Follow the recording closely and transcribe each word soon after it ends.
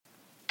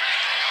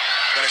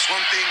But there's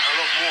one thing I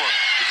love more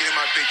than getting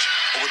my pitch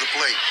over the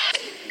plate.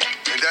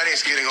 And that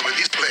is getting over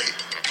this plate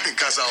in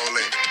Casa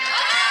Ole.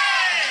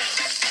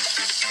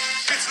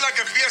 It's like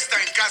a fiesta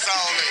in Casa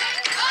Ole.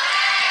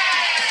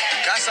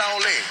 Casa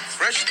Ole,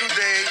 fresh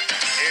today,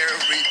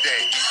 every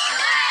day.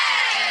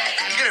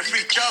 You get a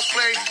free child's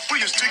play,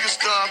 put your sticker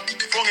stuff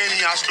from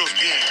any Astros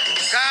game.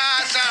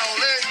 Casa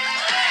Ole,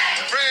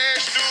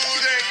 fresh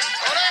today,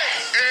 ole,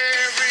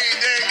 every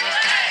day.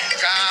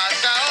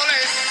 Casa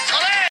Ole,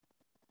 ole.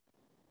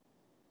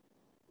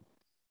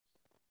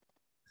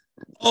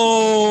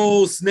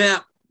 Oh,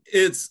 snap.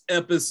 It's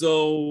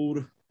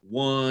episode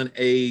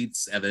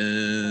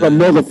 187. A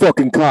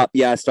motherfucking cop.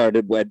 Yeah, I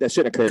started with. I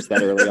shouldn't have cursed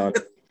that early on.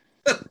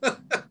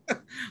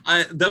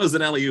 That was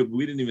an alley-oop.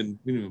 We didn't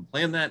even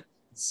plan that.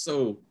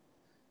 So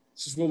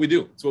it's just what we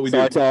do. It's what we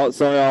Sorry do.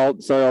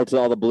 to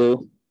all the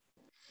blue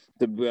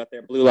out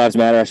there. Blue Lives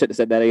Matter. I shouldn't have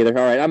said that either.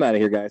 All right, I'm out of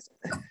here, guys.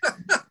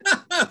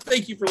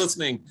 Thank you for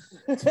listening.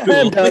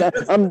 I'm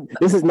done.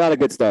 This is not a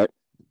good start.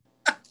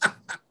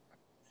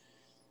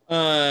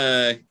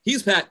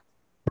 He's Pat.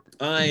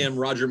 I am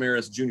Roger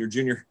Maris Jr.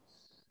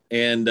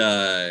 And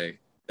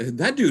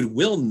that dude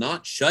will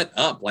not shut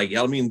up. Like,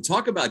 I mean,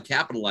 talk about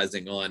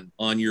capitalizing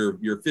on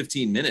your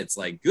 15 minutes.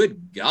 Like,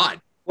 good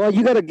God. Well,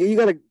 you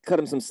gotta cut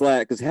him some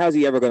slack, because how's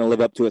he ever going to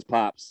live up to his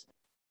pops?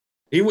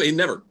 He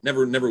never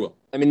will.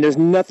 I mean, there's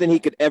nothing he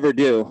could ever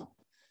do.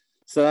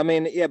 So I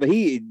mean, yeah, but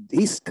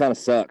he's kind of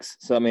sucks.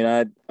 So I mean,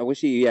 I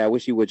wish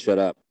he would shut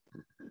up.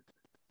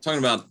 Talking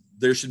about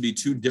there should be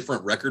two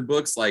different record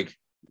books. Like,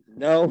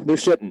 no, there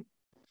shouldn't.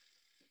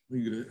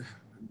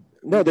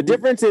 No, the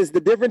difference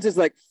is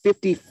like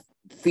 50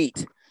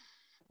 feet.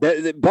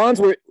 The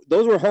Bonds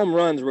those were home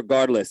runs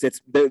regardless.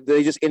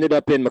 They just ended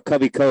up in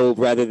McCovey Cove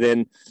rather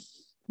than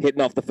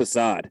hitting off the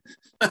facade.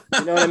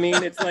 You know what I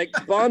mean? It's like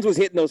Bonds was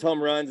hitting those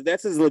home runs.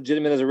 That's as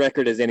legitimate as a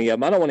record as any of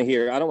them. I don't want to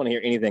hear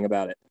anything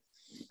about it.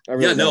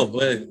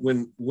 Really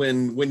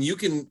when you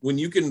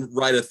can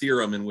write a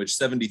theorem in which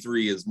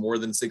 73 is more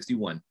than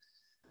 61.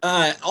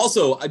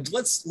 Also,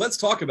 let's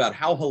talk about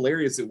how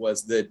hilarious it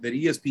was that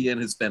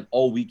ESPN has spent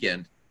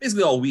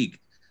basically all week,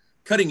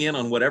 cutting in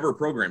on whatever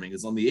programming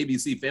is on the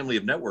ABC family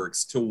of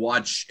networks to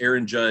watch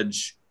Aaron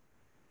Judge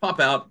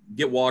pop out,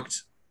 get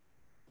walked.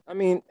 I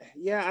mean,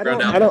 yeah, I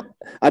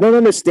don't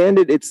understand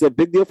it. It's a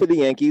big deal for the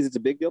Yankees. It's a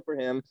big deal for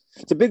him.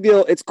 It's a big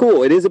deal. It's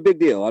cool. It is a big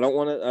deal. I don't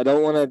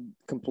want to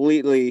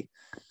completely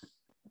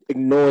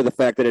ignore the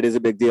fact that it is a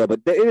big deal, but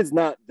it is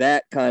not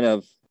that kind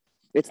of.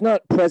 It's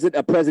not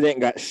a president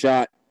got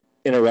shot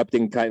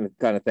interrupting kind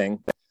of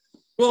thing.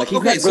 Well, like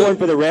he's not going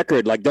for the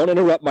record. Like, don't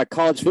interrupt my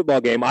college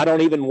football game. I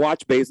don't even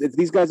watch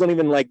these guys don't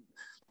even like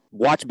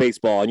watch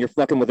baseball, and you're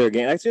fucking with their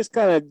game. It's just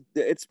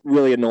it's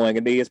really annoying.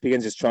 And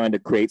ESPN's just trying to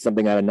create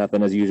something out of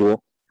nothing as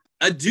usual.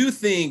 I do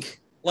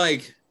think,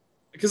 like,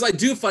 because I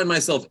do find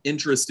myself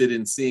interested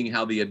in seeing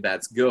how the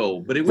at-bats go,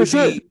 but it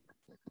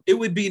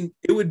would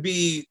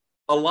be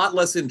a lot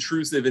less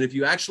intrusive. And if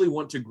you actually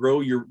want to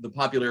grow the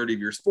popularity of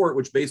your sport,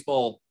 which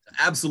baseball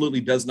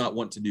absolutely does not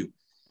want to do,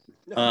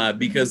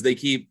 because they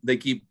keep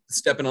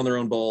stepping on their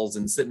own balls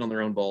and sitting on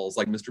their own balls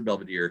like Mr.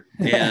 Belvedere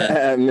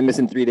and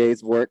missing 3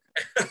 days of work.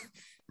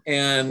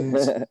 And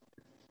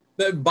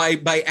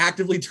by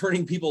actively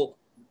turning people,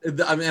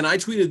 I mean, I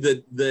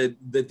tweeted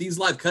that these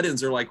live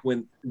cut-ins are like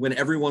when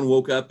everyone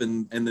woke up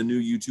and the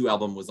new U2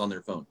 album was on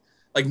their phone.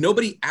 Like,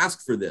 nobody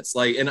asked for this.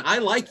 Like, and I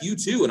like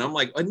U2, and I'm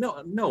like,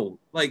 no.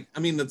 Like, I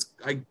mean,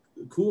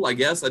 cool, I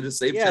guess. I just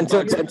saved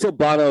until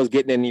Bono's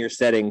getting into your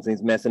settings and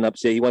he's messing up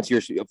shit. He wants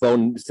your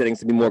phone settings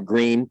to be more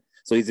green,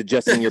 so he's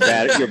adjusting your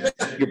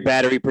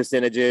battery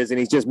percentages, and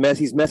he's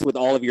messing with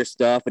all of your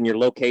stuff and your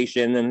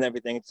location and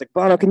everything. It's like,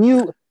 Bono,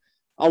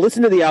 I'll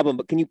listen to the album,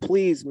 but can you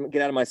please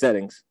get out of my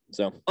settings?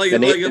 So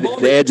the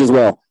Edge as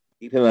well.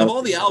 Keep him out. Of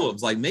all the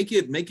albums, like make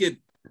it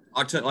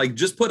Octung, like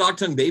just put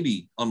Octung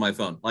Baby on my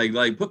phone.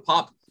 Like put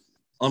Pop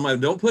on my.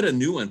 Don't put a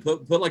new one.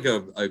 Put like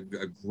a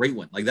great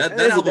one. Like that.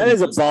 That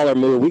is a baller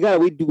move. We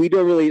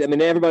don't really. I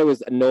mean, everybody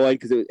was annoyed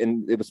because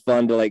it was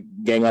fun to like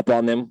gang up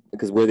on them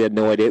because we're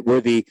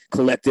the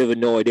collective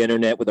annoyed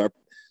internet with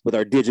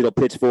our digital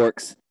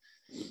pitchforks.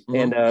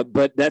 Mm-hmm. And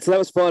but that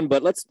was fun.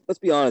 But let's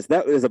be honest,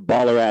 that is a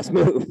baller ass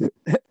move.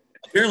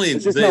 Apparently, we're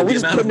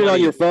just putting it on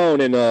your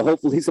phone, and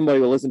hopefully somebody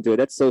will listen to it.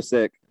 That's so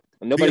sick.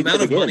 The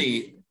amount of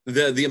money.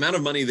 The amount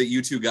of money that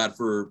U2 got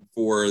for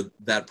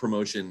that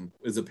promotion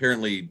is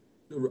apparently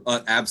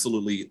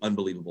absolutely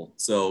unbelievable.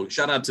 So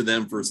shout out to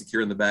them for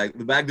securing the bag.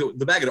 The bag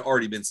had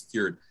already been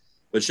secured,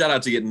 but shout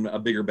out to getting a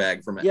bigger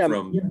bag from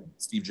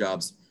Steve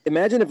Jobs.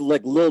 Imagine if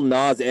like Lil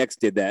Nas X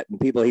did that, and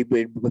he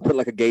put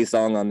like a gay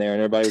song on there,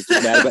 and everybody was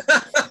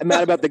just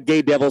mad about the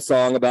gay devil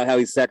song about how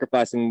he's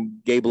sacrificing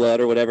gay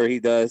blood or whatever he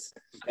does,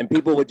 and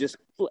people would just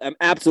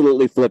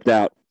absolutely flipped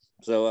out.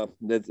 So,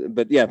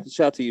 but yeah,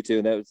 shout out to you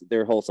too.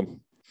 They're wholesome.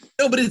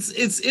 No, but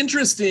it's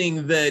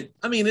interesting that,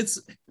 I mean,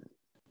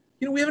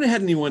 we haven't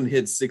had anyone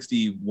hit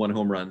 61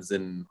 home runs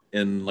in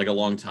like a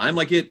long time.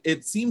 Like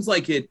it seems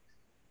like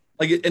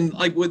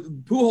Like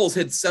with Pujols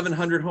hit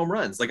 700 home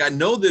runs. Like I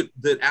know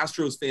that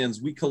Astros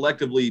fans, we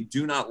collectively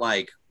do not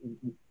like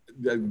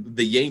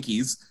the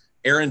Yankees,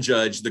 Aaron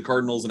Judge, the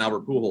Cardinals, and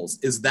Albert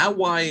Pujols. Is that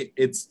why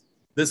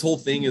this whole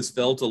thing is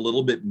felt a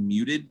little bit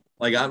muted?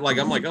 I'm like,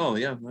 oh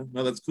yeah,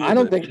 no, that's cool. I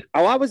don't think.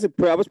 Oh, I was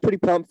pretty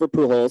pumped for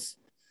Pujols.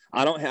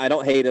 I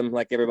don't hate him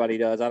like everybody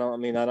does. I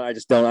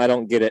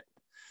don't get it.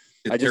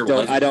 It's I just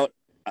don't. Husband. I don't.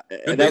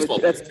 Good baseball,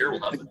 that's terrible.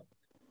 Husband.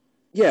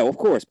 Yeah, well, of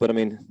course, but I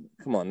mean,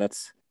 come on,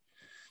 that's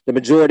the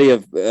majority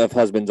of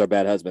husbands are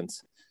bad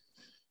husbands.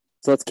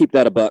 So let's keep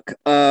that a buck.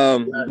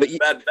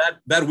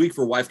 Bad week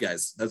for wife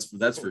guys.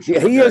 That's for sure.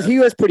 Yeah, he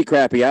was pretty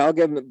crappy. I'll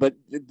give him, but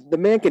the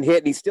man can hit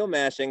and he's still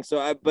mashing.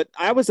 So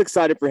I was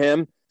excited for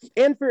him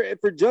and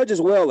for Judge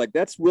as well. Like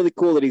that's really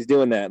cool that he's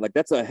doing that. Like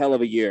that's a hell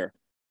of a year.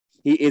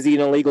 Is he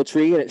an illegal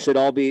tree? And it should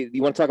all be.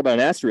 You want to talk about an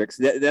asterisk?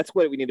 That's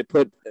what we need to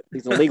put.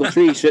 He's an illegal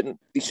tree.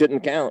 He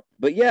shouldn't count.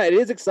 But yeah, it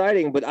is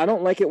exciting. But I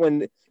don't like it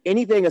when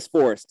anything is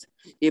forced.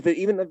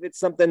 Even if it's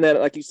something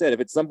that, like you said, if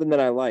it's something that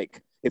I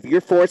like, if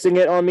you're forcing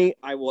it on me,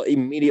 I will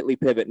immediately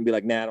pivot and be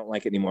like, nah, I don't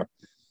like it anymore.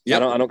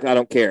 Yeah, I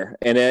don't care.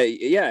 And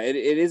yeah, it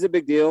is a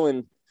big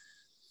deal.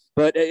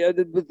 But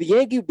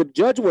the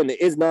Judge one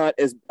is not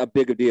as a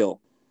big a deal.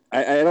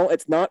 I don't.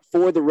 It's not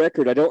for the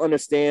record. I don't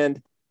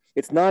understand.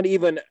 It's not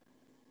even.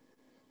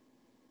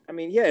 I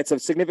mean, yeah, it's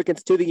of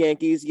significance to the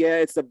Yankees. Yeah,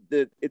 it's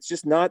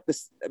just not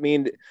this. I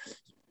mean,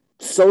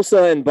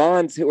 Sosa and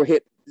Bonds who were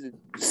hit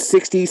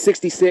 60,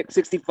 66,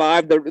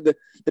 65. The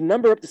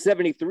number up to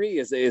 73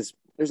 is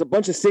there's a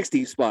bunch of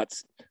 60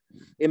 spots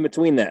in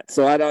between that.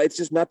 So it's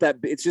just not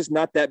that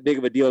big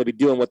of a deal to be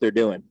doing what they're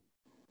doing.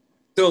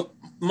 So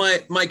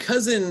my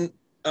cousin,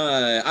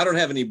 I don't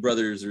have any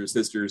brothers or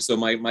sisters, so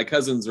my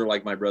cousins are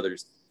like my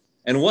brothers.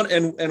 And one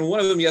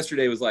of them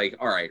yesterday was like,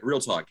 "All right, real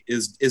talk.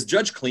 Is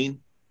Judge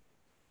clean?"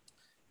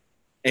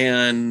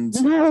 And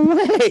no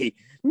way,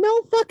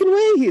 no fucking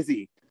way is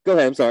he. Go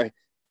ahead. I'm sorry.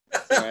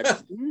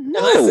 No. And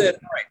I said,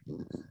 all right,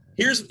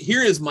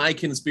 here is my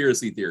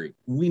conspiracy theory.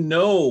 We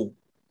know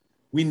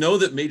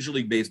that Major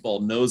League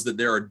Baseball knows that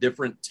there are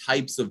different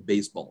types of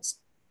baseballs.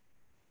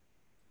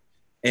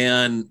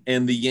 And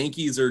the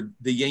Yankees are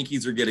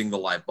getting the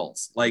live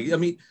balls. Like, I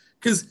mean,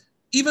 because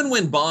even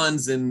when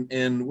Bonds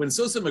and when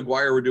Sosa and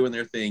McGuire were doing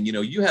their thing,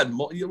 you had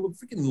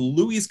freaking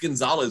Luis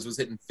Gonzalez was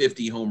hitting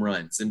 50 home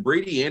runs and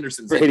Brady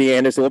Anderson. Brady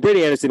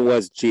Anderson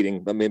was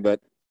cheating. I mean, but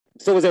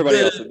so was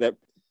everybody else.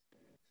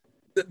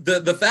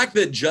 The fact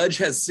that Judge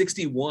has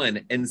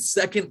 61 and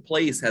second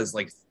place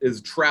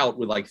is Trout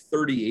with like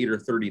 38 or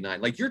 39.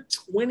 Like you're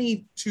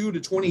 22 to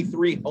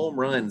 23 home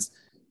runs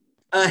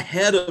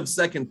ahead of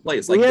second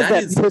place. Like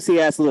that pussy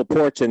ass little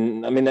porch,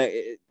 and I mean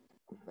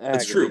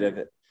that's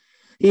true.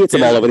 He hits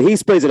them all over. He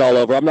sprays it all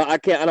over. I'm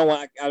not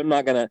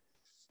gonna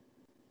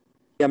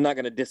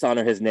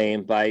dishonor his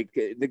name by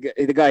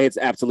the guy hits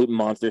absolute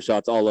monster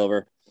shots all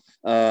over.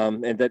 So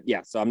I'm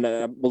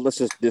not. Well, let's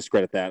just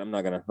discredit that. I'm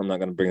not gonna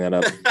bring that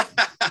up.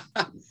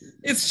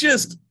 It's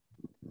just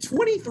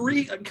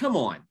 23. Come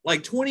on,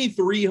 like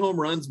 23 home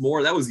runs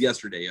more. That was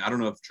yesterday. I don't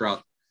know if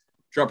Trout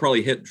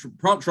probably hit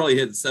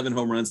 7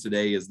 home runs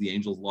today as the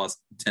Angels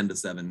lost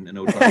 10-7 in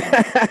OT.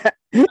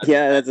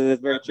 Yeah, that's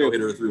very true.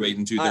 Hitter through 8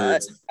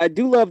 2/3. I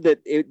do love that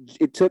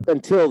it took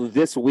until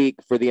this week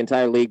for the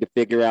entire league to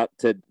figure out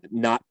to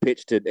not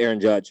pitch to Aaron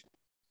Judge.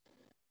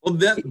 Well,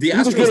 the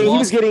Astros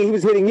lost. He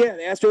was hitting. Yeah,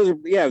 the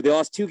Astros. They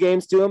lost 2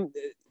 games to him.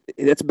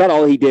 That's about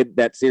all he did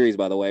that series,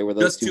 by the way. Were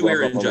those just to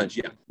Aaron Judge,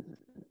 yeah.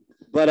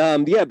 But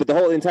but the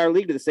whole entire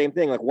league did the same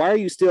thing. Like, why are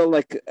you still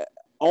like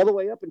all the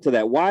way up into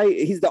that? Why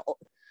he's the.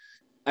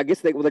 I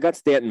guess they got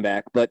Stanton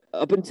back, but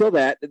up until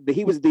that,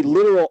 he was the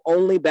literal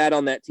only bat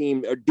on that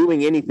team or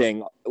doing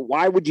anything.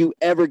 Why would you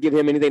ever give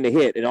him anything to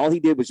hit? And all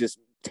he did was just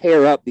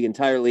tear up the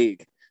entire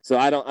league. So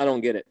I don't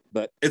get it.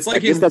 But it's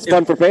like that's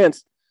fun for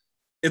fans.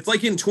 It's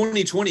like in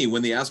 2020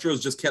 when the Astros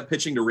just kept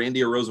pitching to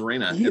Randy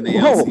Arozarena in the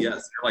LCS.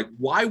 They're like,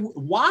 why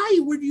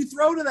would you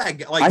throw to that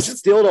guy? Like, I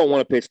still don't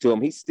want to pitch to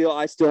him. I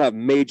still have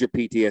major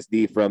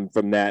PTSD from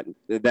that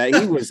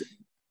he was,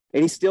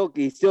 and he still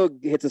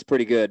hits us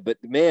pretty good.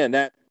 But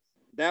man,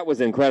 that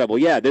was incredible.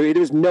 Yeah, there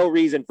was no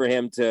reason for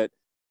him to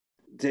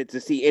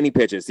see any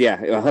pitches.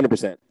 Yeah,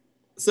 100%.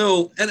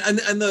 So and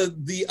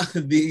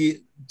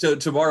the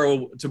to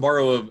borrow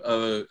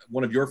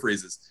one of your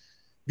phrases,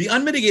 the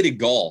unmitigated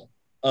gall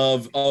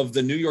of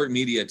the New York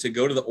media to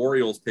go to the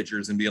Orioles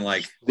pitchers and being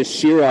like, the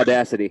sheer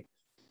audacity.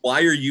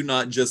 Why are you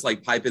not just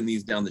like piping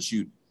these down the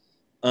chute?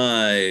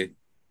 Because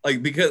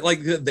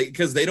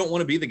they don't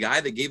want to be the guy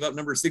that gave up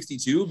number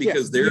 62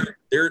 because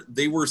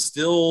they were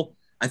still.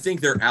 I think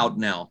they're out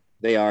now.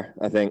 They are,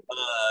 I think.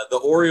 The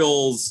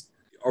Orioles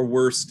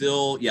were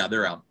still,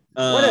 they're out.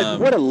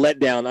 What a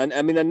letdown.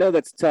 I mean, I know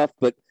that's tough,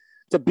 but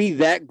to be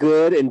that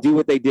good and do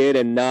what they did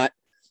and not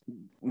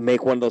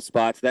make one of those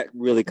spots, that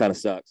really kind of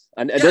sucks.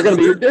 And they're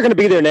gonna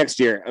be there next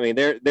year. I mean,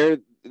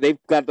 they've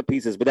got the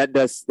pieces, but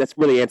that's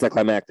really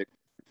anticlimactic.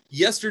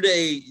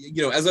 Yesterday,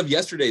 as of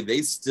yesterday,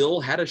 they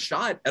still had a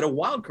shot at a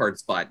wild card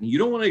spot, and you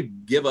don't want to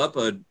give up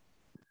a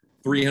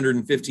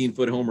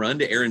 315-foot home run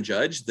to Aaron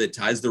Judge that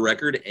ties the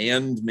record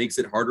and makes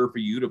it harder for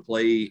you to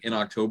play in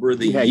October.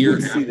 You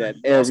would see that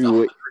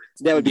everywhere.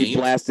 That would be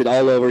blasted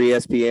all over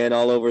ESPN,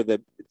 all over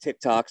the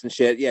TikToks and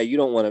shit. Yeah, you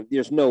don't want to.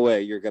 There's no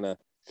way you're gonna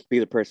be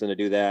the person to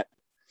do that.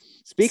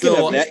 Speaking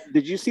of that,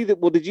 did you see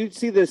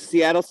the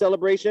Seattle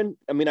celebration?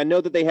 I mean, I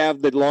know that they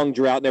have the long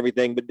drought and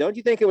everything, but don't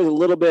you think it was a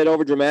little bit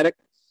over dramatic?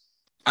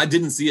 I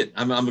didn't see it.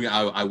 I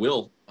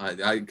will. I'll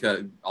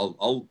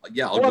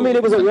I mean,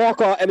 it was a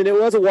walk-off. I mean, it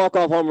was a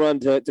walk-off home run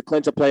to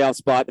clinch a playoff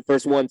spot, the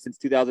first one since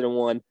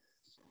 2001.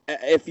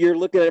 If you're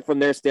looking at it from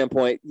their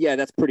standpoint, yeah,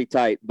 that's pretty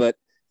tight. But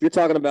if you're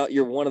talking about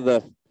you're one of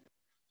the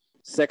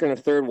second or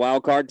third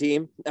wild card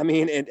team, I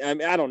mean,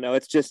 I don't know.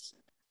 It's just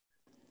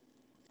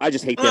I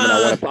just hate them,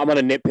 and I'm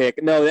gonna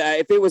nitpick. No,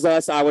 if it was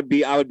us, I would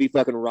be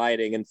fucking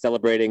rioting and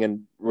celebrating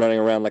and running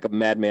around like a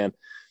madman.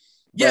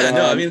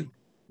 Yeah, I mean.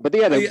 But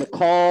yeah, the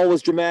call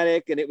was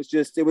dramatic, and it was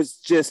just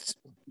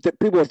that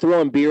people were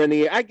throwing beer in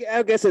the air. I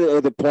guess it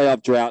was the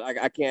playoff drought.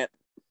 I can't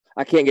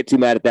get too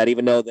mad at that,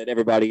 even though that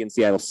everybody in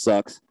Seattle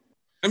sucks.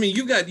 I mean,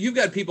 you've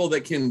got people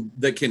that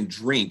can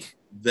drink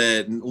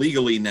that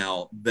legally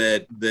now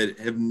that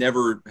have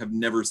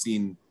never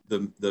seen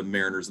the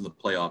Mariners in the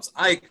playoffs.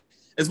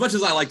 As much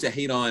as I like to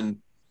hate on,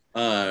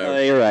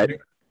 you're right.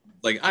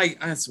 Like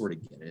I sort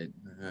of get it.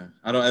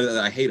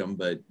 I hate them,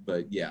 but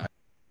yeah.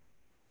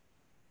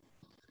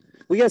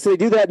 Well, yeah, so they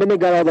do that, and then they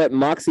got all that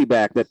moxie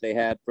back that they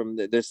had from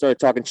they started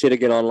talking shit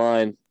again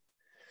online.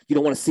 You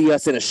don't want to see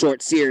us in a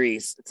short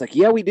series. It's like,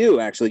 yeah, we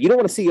do, actually. You don't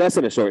want to see us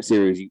in a short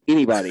series,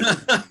 anybody.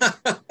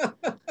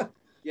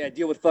 Yeah,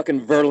 deal with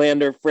fucking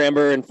Verlander,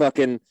 Framber, and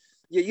fucking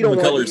you don't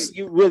want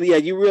you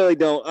really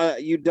don't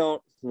you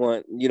don't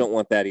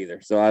want that either.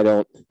 So I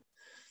don't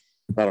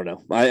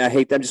know. I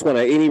hate them. I just want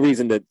any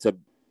reason to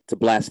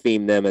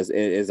blaspheme them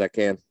as I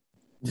can.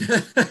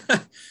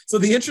 So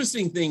the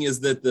interesting thing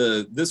is that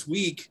this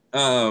week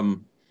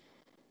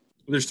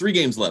there's 3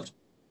 games left,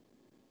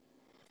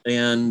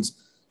 and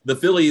the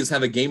Phillies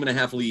have a 1.5 game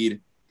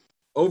lead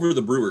over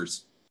the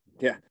Brewers.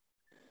 Yeah.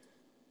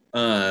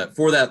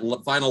 For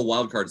that final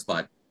wild card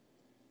spot,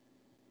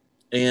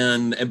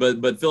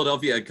 but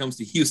Philadelphia comes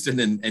to Houston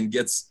and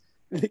gets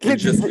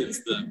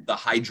the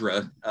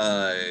Hydra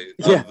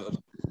of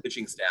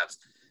pitching staffs.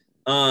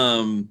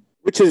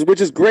 Which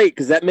is great,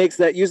 because that makes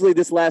that usually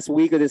this last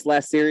week or this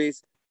last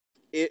series,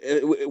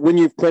 when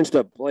you've clinched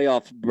a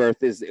playoff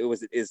berth,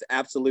 is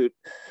absolute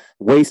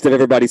waste of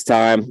everybody's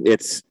time.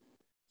 It's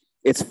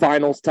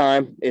finals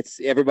time. It's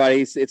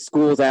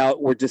school's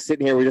out. We're just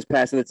sitting here. We're just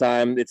passing the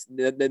time.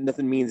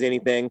 Nothing means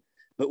anything.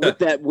 But with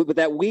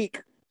that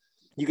week,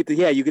 you get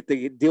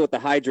to deal with the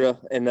Hydra,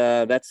 and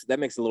that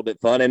makes it a little bit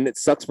fun. And it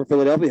sucks for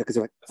Philadelphia because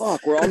they're like,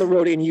 fuck, we're on the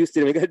road in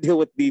Houston. We got to deal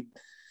with the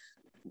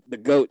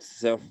goats.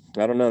 So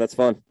I don't know. That's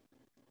fun.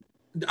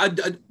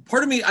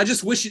 Part of me, I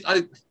just wish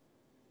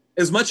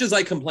as much as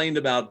I complained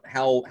about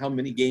how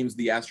many games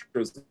the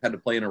Astros had to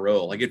play in a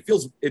row, like it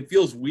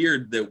feels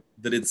weird that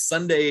it's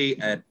Sunday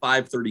at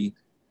 5:30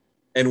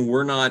 and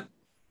we're not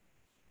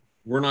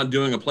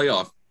doing a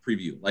playoff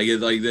preview. Like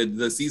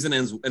the season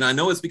ends, and I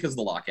know it's because of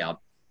the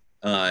lockout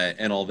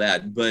and all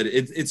that, but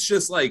it's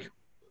just like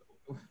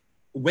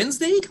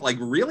Wednesday, like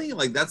really,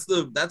 like that's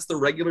the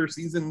regular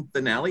season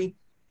finale.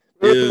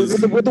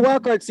 With the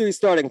wild card series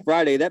starting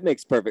Friday, that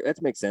makes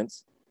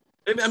sense.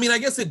 I mean, I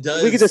guess it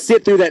does. We get to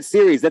sit through that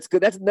series. That's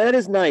good. That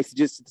is nice.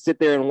 Just sit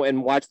there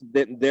and watch.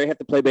 They have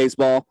to play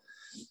baseball,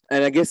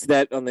 and I guess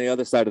that on the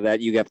other side of that,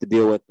 you have to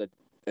deal with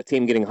a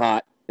team getting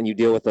hot, and you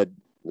deal with a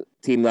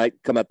team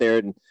that come out there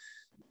and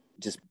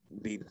just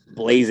be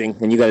blazing,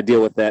 and you got to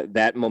deal with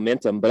that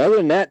momentum. But other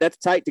than that, that's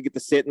tight to get to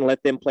sit and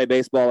let them play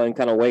baseball and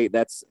kind of wait.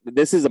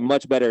 This is a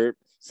much better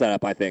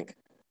setup, I think.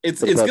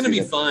 It's going to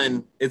be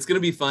fun. It's going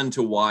to be fun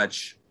to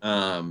watch,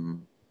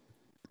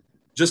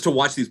 just to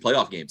watch these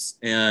playoff games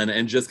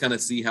and just kind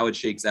of see how it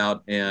shakes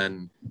out,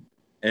 and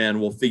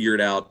we'll figure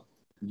it out,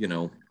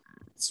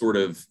 sort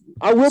of.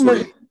 I will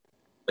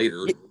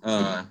later.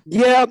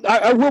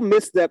 I will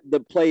miss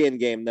the play-in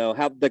game though.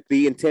 How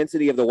the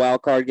intensity of the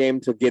wild card game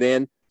to get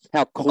in.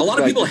 How cool, a lot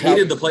of people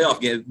hated the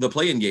playoff game, the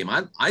play-in game.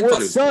 I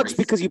thought it sucks great.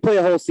 Because you play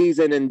a whole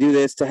season and do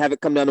this to have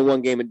it come down to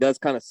one game. It does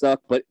kind of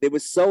suck, but it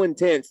was so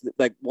intense that,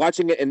 like,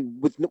 watching it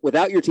and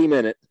without your team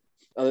in it,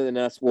 other than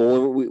us.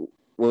 When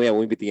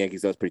we beat the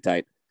Yankees, that was pretty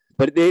tight.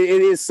 But it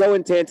is so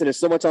intense and there's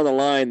so much on the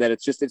line that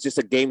it's just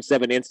a game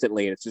 7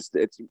 instantly, and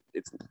it's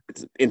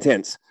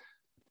intense.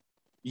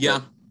 Yeah.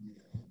 So,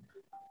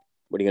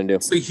 what are you gonna do?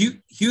 So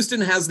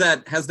Houston has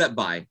that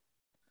bye.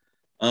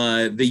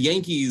 The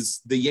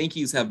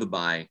Yankees have the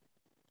bye,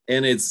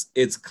 and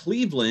it's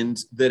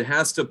Cleveland that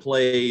has to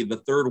play the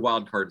third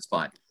wild card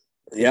spot.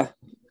 Yeah,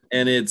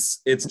 and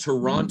it's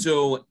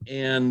Toronto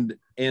and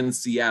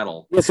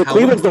Seattle. Yeah, so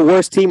Cleveland's the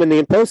worst team in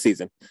the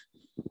postseason.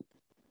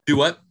 Do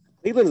what?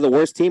 Cleveland's the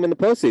worst team in the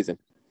postseason.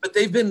 But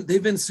they've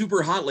been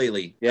super hot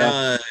lately.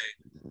 Yeah.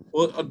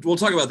 We'll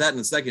talk about that in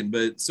a second.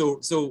 But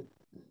so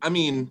I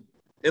mean,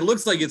 it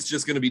looks like it's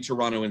just going to be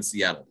Toronto and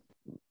Seattle.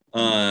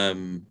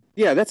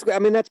 Yeah, that's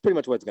pretty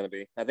much what it's going to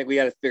be. I think we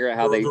got to figure out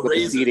how the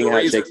seeding, how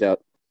it shakes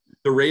out.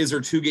 The Rays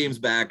are 2 games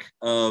back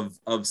of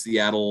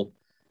Seattle.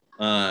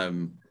 I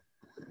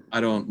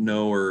don't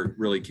know or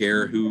really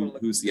care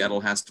who Seattle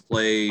has to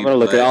play. I'll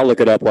look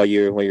it up while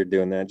you're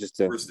doing that. Just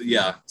to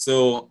yeah.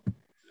 So,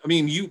 I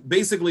mean, you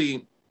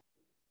basically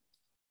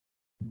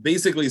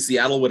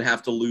Seattle would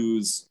have to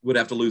lose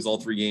all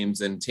 3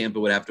 games, and Tampa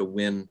would have to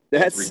win.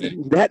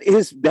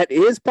 That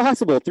is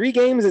possible. 3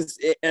 games is.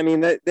 I mean,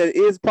 that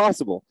is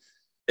possible.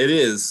 It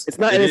is. It's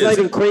not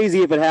even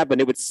crazy if it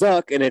happened. It would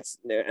suck, and it's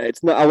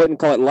not. I wouldn't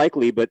call it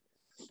likely, but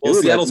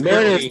Seattle's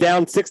Mariners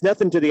down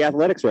 6-0 to the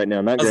Athletics right now.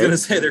 I was going to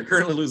say they're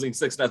currently losing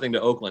 6-0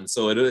 to Oakland,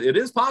 so it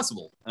is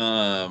possible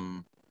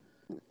that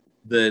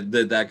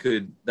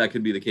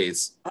could be the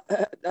case.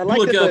 I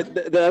like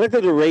that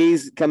the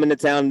Rays come into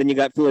town. Then you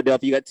got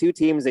Philadelphia. You got 2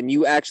 teams, and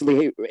you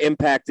actually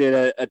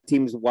impacted a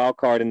team's wild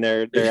card in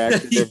their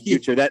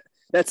future. That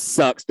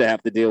sucks to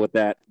have to deal with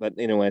that. But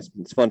anyways,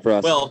 it's fun for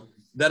us. Well.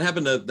 That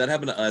happened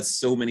to us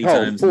so many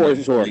times in the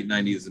late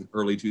 90s and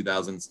early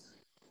 2000s.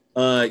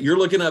 You're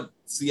looking up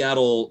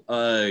Seattle.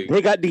 They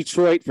got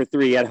Detroit for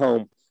 3 at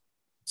home.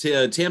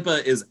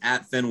 Tampa is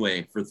at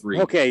Fenway for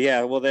 3. Okay,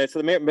 yeah. Well,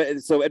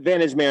 so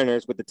advantage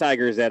Mariners with the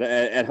Tigers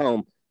at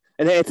home,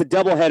 and it's a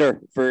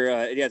doubleheader for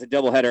it's a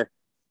doubleheader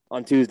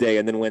on Tuesday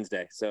and then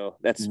Wednesday. So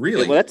that's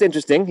that's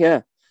interesting.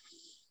 Yeah,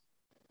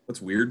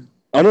 that's weird.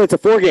 Oh no, it's a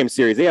 4-game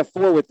series. They have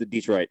 4 with the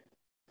Detroit.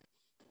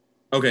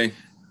 Okay.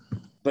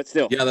 But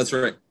still, yeah, that's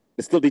right.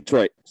 It's still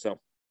Detroit, so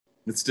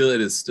it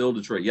is still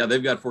Detroit. Yeah,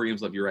 they've got 4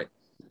 games left. You're right.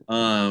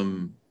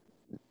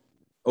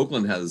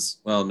 Oakland has.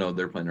 Well, no,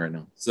 they're playing right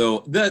now.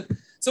 So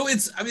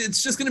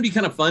it's just going to be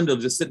kind of fun to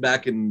just sit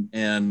back and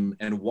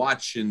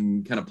watch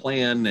and kind of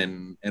plan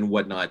and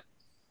whatnot.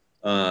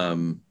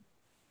 When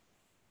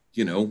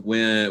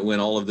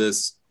all of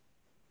this,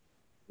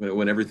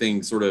 when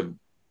everything sort of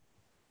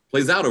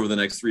plays out over the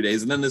next 3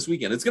 days, and then this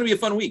weekend, it's going to be a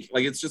fun week.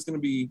 Like it's going to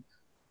be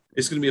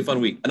a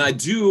fun week. And I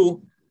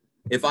do.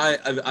 We've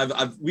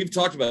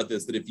talked about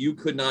this, that if you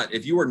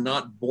were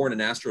not born an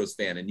Astros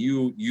fan and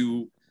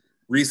you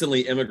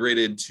recently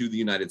immigrated to the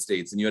United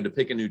States and you had to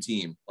pick a new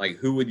team, like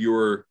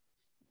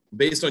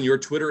based on your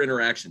Twitter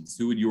interactions,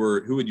 who would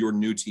your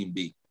new team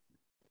be?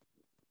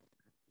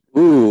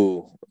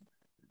 Ooh.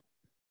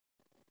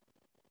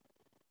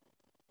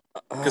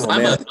 Because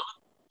I'm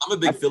a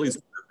big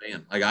Phillies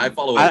fan. Like I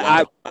follow.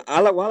 I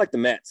like the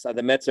Mets.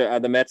 The Mets are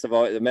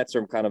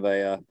kind of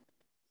a.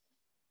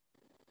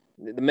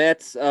 The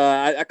Mets,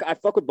 I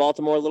fuck with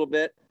Baltimore a little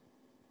bit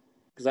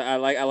because I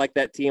like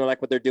that team. I like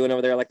what they're doing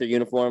over there. I like their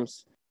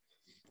uniforms.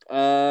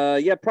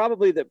 Yeah,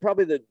 probably the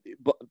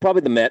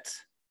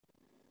Mets.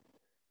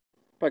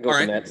 Probably go with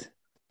the Mets.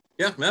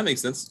 Yeah, that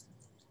makes sense.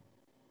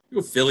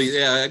 Go Phillies.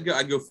 Yeah,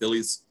 I'd go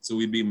Phillies. So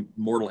we'd be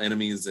mortal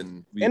enemies,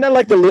 and I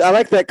like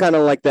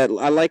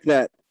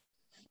that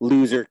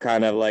loser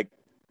kind of like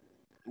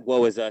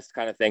woe is us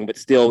kind of thing, but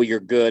still you're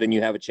good and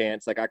you have a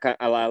chance. Like I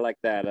like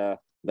that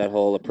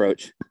whole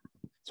approach.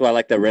 So I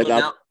like the Red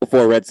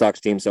Sox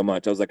team so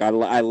much. I was like, I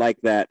like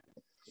that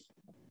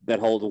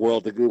whole the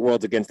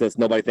world's against us.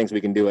 Nobody thinks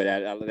we can do it.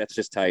 That's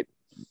just tight.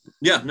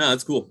 Yeah, no,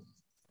 that's cool.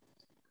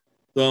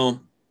 So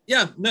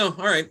yeah, no,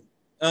 all right.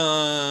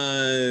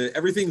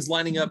 Everything's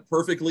lining up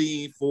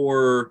perfectly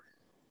for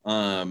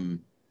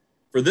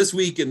this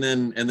week, and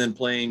then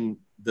playing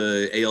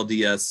the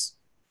ALDS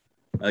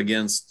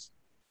against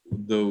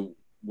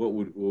what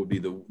would be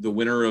the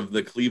winner of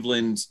the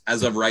Cleveland,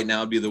 as of right now,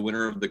 would be the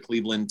winner of the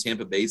Cleveland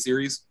Tampa Bay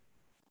series?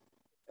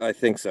 I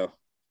think so.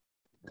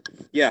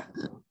 Yeah.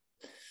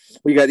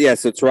 We got,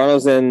 so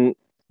Toronto's in,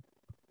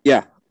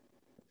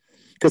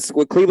 because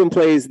Cleveland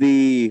plays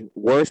the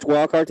worst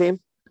wildcard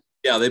team.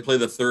 Yeah, they play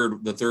the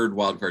third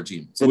wildcard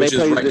team, so which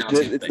is right now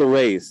it's the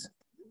Rays.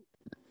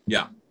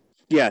 Yeah.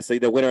 Yeah, so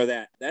the winner of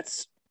that.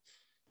 That's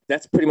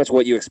pretty much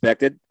what you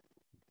expected.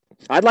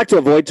 I'd like to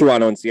avoid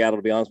Toronto and Seattle,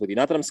 to be honest with you.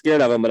 Not that I'm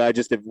scared of them, but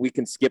if we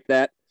can skip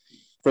that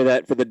for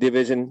the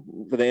division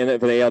for the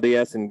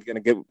ALDS, and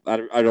I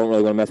don't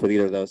really want to mess with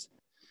either of those.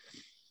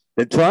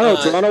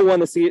 Toronto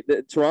won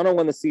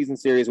the season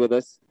series with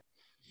us.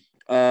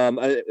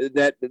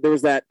 That there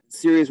was that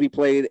series we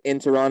played in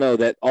Toronto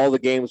that all the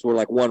games were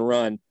like 1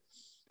 run,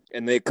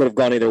 and they could have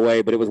gone either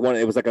way. But it was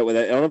like I don't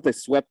know if they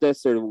swept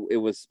us or it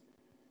was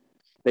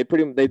they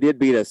did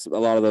beat us a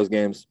lot of those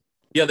games.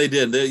 Yeah, they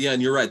did.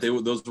 And you're right.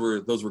 Those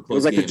were close. It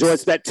was like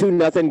games. that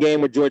 2-0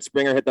 game where George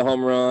Springer hit the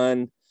home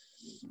run.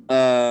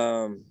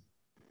 That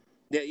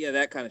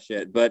kind of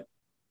shit. But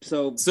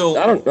so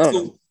I don't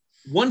know.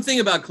 One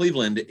thing about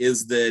Cleveland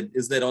is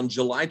that on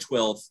July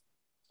 12th,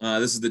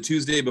 this is the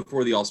Tuesday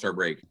before the All-Star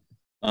break.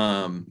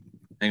 Hang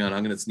on,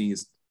 I'm gonna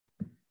sneeze.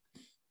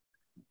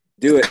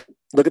 Do it.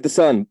 Look at the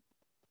sun.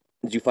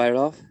 Did you fight it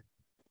off?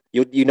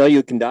 You know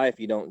you can die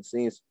if you don't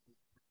sneeze.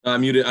 I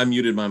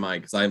muted my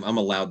mic because I'm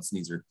a loud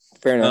sneezer.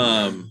 Fair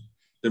enough.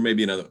 There may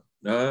be another.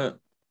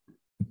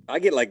 I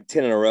get like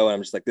 10 in a row, and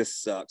I'm just like, this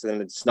sucks. And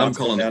then it's not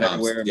calling the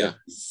cops. Yeah,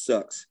 it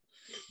sucks.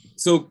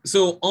 So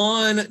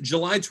on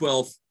July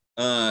 12th,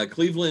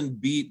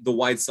 Cleveland beat the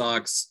White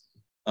Sox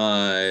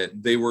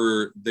They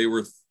were.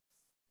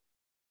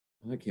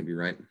 That can't be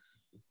right.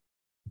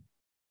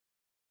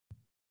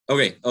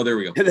 Okay. Oh, there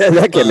we go.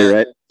 That can't be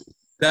right.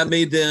 That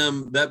made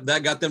them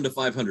that got them to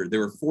 500. They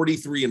were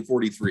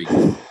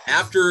 43-43.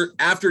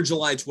 After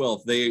July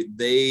 12th,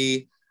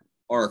 they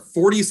are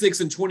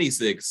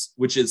 46-26,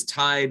 which is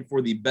tied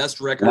for the best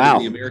record in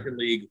the American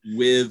League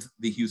with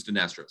the Houston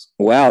Astros.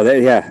 Wow,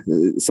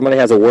 somebody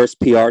has a worse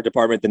PR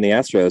department than the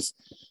Astros.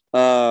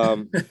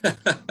 Well,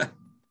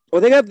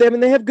 they have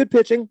good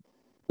pitching.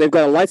 They've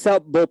got a lights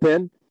out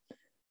bullpen.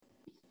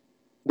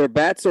 Their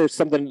bats are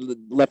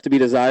something left to be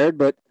desired,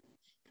 but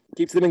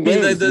keeps them in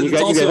games. You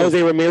got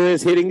Jose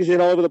Ramirez hitting shit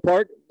all over the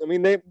park. I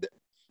mean, I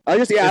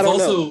don't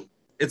know.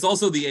 It's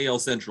also the AL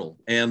Central,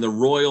 and the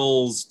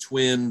Royals,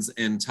 Twins,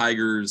 and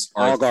Tigers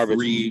are all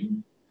garbage.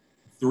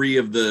 Three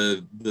of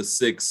the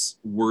six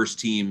worst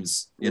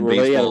teams in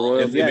baseball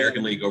in the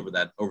American League over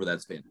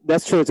that span.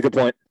 That's true. It's a good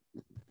point.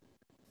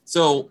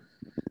 So,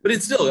 but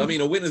it's still, I mean,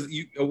 a win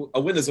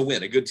is a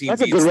win. A good team.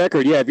 That's a good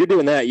record. Yeah, if you're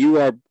doing that, you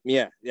are.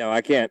 Yeah,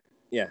 I can't.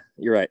 Yeah,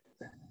 you're right.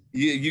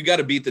 You got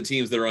to beat the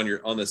teams that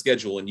are on the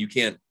schedule, and you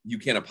can't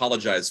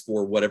apologize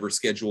for whatever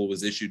schedule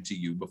was issued to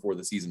you before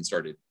the season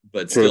started.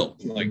 But still,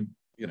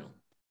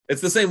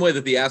 it's the same way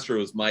that the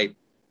Astros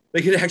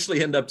they could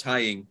actually end up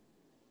tying.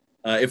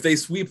 If they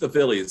sweep the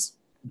Phillies,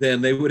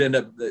 then they would end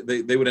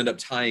up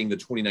tying the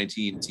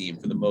 2019 team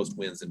for the most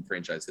wins in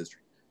franchise history.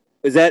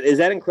 Is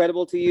that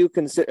incredible to you?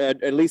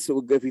 At least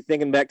if you're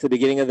thinking back to the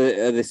beginning of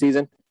the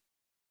season.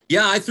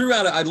 Yeah, I threw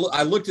out.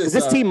 I looked at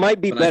this team might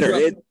be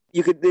better.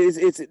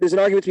 There's an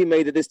argument to be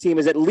made that this team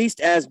is at least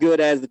as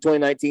good as the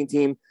 2019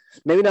 team.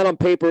 Maybe not on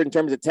paper in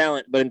terms of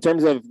talent, but in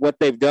terms of what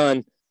they've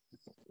done.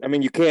 I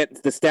mean, the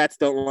stats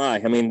don't lie.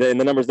 I mean, the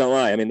numbers don't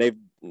lie. I mean, they've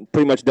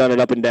pretty much done it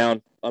up and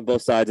down on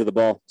both sides of the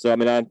ball. So, I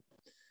mean,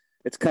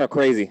 it's kind of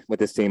crazy with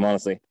this team,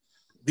 honestly.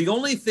 The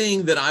only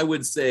thing that I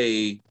would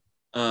say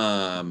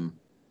that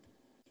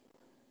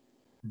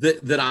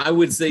I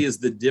would say is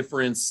the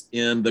difference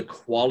in the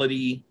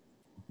quality.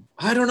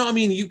 I don't know. I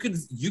mean, you could.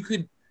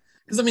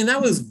 Because, I mean,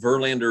 that was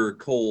Verlander,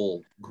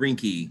 Cole,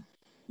 Greinke,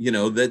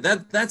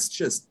 that's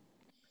just.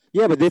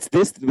 Yeah, but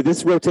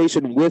this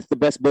rotation with the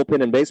best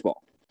bullpen in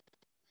baseball.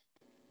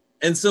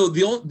 And so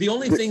the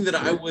only thing that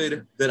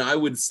I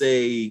would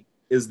say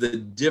is the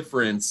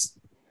difference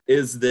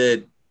is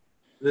the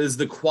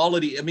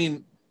quality. I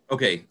mean,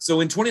 okay, so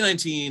in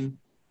 2019,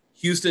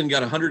 Houston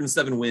got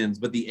 107 wins,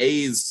 but the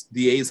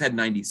A's had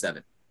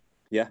 97.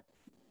 Yeah.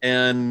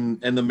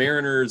 And the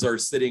Mariners are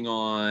sitting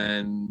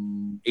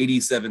on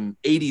 87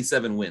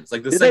 wins.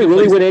 Like did they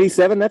really win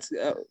 87? That's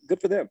good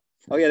for them.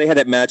 Oh yeah, they had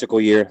that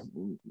magical year.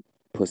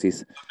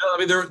 Pussies. No, I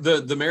mean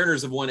the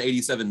Mariners have won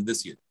 87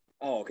 this year.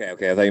 Oh, okay.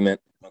 I thought you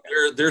meant. Okay.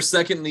 They're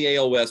second in the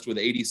AL West with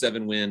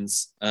 87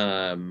 wins.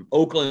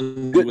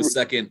 Oakland was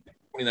second in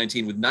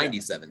 2019 with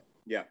 97.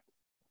 Yeah.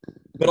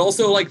 But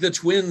also, like the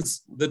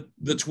Twins, the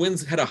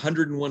Twins had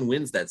 101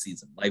 wins that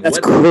season. Like that's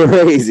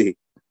crazy.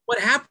 What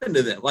happened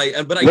to them? Like,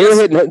 but they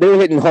were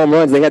hitting home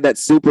runs. They had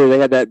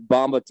that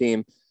Bomba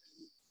team.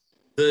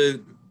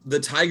 The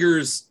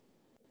Tigers.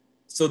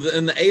 So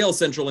in the AL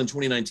Central in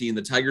 2019,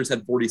 the Tigers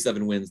had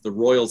 47 wins. The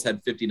Royals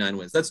had 59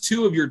 wins. That's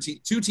two of your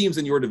two teams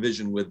in your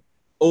division with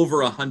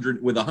over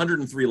 100, with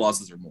 103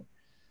 losses or more.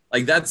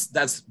 Like that's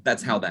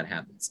how that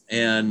happens.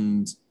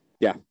 And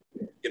yeah,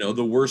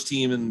 the worst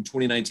team in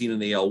 2019 in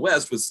the AL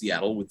West was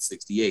Seattle with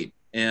 68.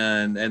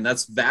 And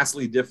that's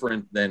vastly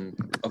different than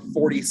a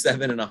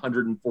 47 and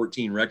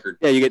 114 record.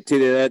 Yeah, you get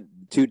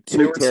two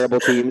terrible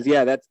teams.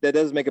 Yeah,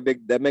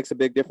 that makes a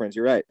big difference.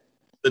 You're right.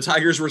 The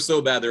Tigers were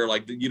so bad, they're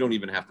like, you don't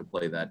even have to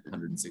play that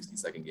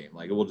 162nd game.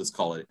 Like, we'll just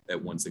call it at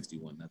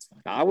 161. That's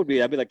fine. I'd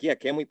be like, yeah,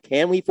 can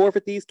we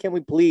forfeit these? Can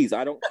we please?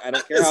 I don't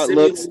care how it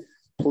looks.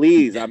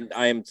 Please,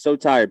 I am so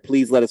tired.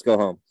 Please let us go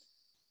home.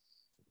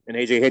 And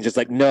AJ Hinch is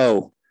like,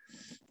 no,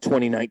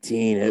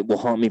 2019, it will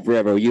haunt me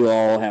forever. You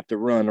all have to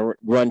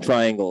run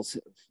triangles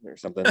or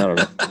something. I don't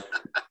know.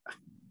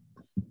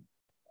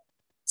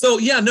 So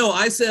yeah, no,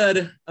 I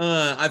said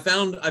I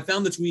found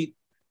the tweet.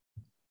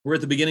 We're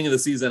at the beginning of the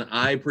season.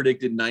 I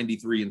predicted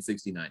 93 and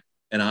 69,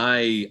 and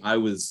I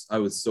was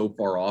so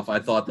far off. I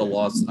thought the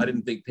loss. I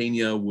didn't think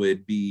Pena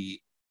would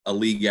be a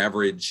league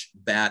average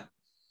bat.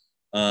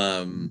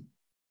 I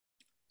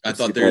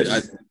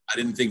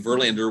didn't think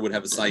Verlander would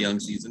have a Cy Young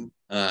season.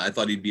 I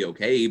thought he'd be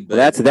okay,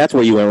 but that's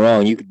where you went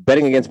wrong.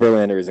 Betting against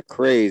Verlander is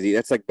crazy.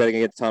 That's like betting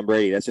against Tom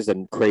Brady. That's just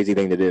a crazy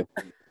thing to do.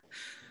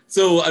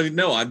 So I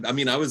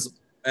was.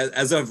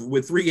 As of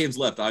with 3 games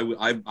left, I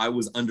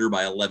was under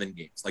by 11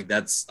 games. Like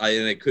and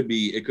it could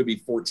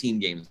be 14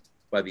 games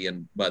by the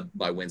end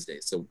by Wednesday.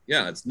 So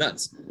yeah, it's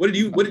nuts. What did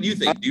you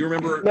think? Do you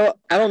remember? No,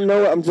 I don't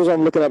know. I'm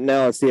looking up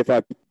now and see if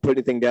I put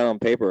anything down on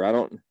paper. I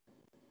don't.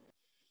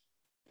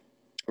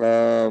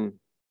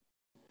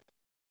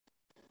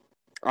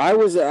 I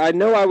was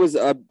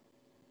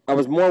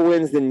more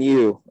wins than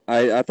you.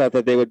 I thought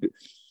that they would be.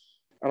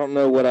 I don't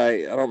remember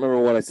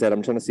what I said.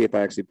 I'm trying to see if I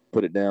actually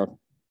put it down.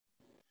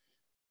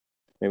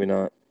 Maybe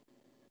not.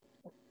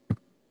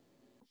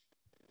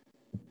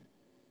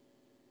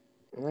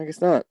 I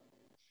guess not.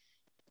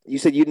 You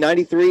said you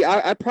 93.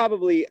 I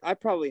probably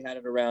had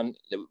it around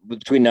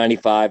between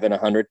 95 and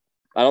 100.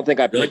 I don't think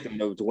I predicted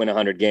them to win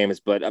 100 games,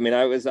 but I mean,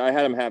 I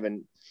had them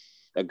having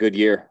a good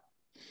year,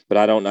 but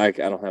I don't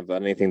have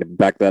anything to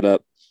back that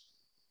up.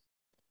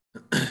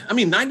 I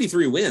mean,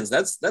 93 wins.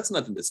 That's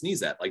nothing to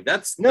sneeze at. Like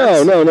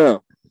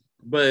no.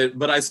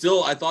 But I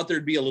thought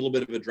there'd be a little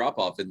bit of a drop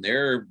off, and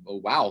there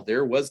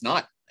was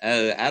not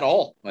at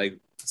all. Like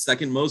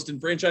second most in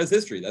franchise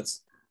history.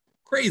 That's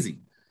crazy.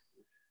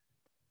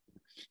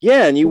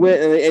 Yeah, and you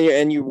win,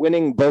 and you're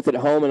winning both at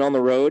home and on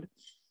the road,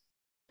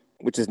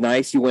 which is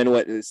nice. You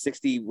win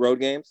 60 road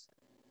games?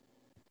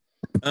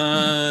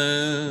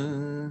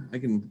 I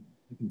can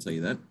tell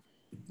you that.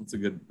 That's a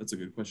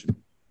good question.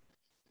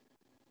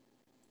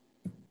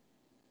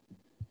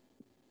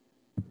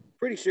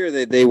 Pretty sure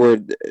that they were.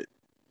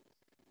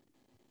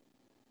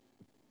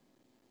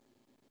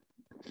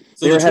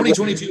 So the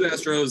 2022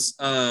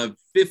 Astros,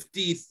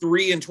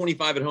 53 and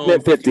 25 at home.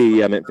 Meant 50.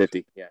 Yeah, meant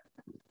 50. Yeah.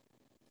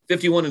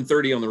 51 and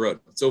 30 on the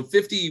road. So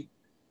 50.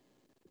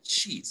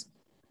 Jeez.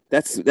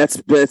 That's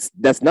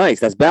nice.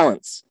 That's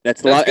balance.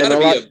 That's a lot.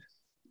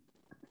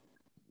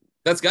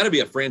 That's got to be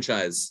a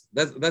franchise.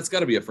 That's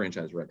got to be a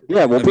franchise record.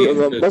 Yeah. Well,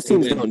 most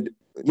teams don't.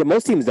 Yeah,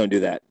 most teams don't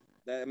do that.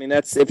 I mean,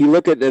 that's if you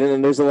look at it,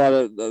 and there's a lot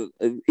of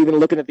even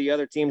looking at the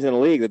other teams in the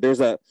league.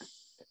 That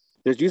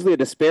there's usually a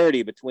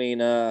disparity between,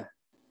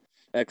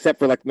 except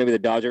for like maybe the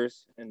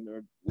Dodgers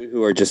and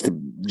who are just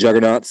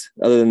juggernauts.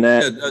 Other than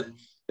that.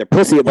 They're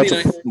pussy a bunch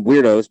of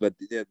weirdos, but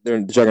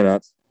they're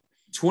juggernauts.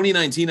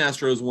 2019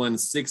 Astros won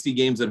 60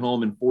 games at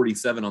home and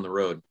 47 on the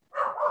road.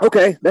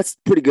 Okay, that's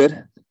pretty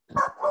good.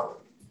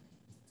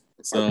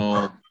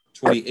 So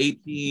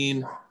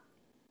 2018,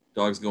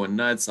 Dogs going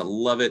nuts. I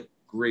love it.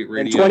 Great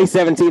radio. In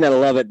 2017, I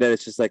love it that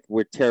it's just like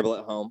we're terrible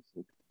at home.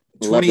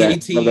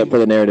 2018, love that for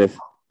the narrative.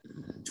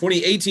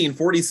 2018,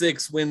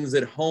 46 wins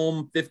at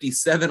home,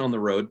 57 on the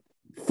road.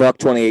 Fuck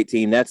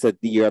 2018. That's the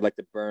year I'd like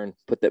to burn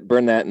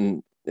that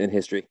in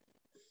history.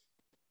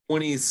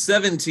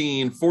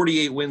 2017,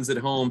 48 wins at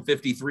home,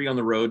 53 on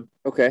the road.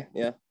 Okay,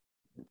 yeah.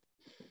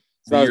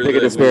 It's not as big a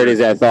disparity as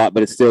I thought,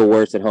 but it's still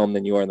worse at home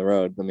than you are on the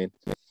road. I mean,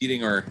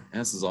 eating our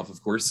asses off, of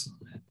course.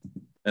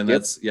 And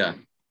that's,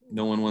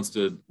 no one wants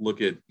to look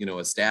at,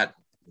 a stat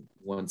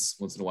once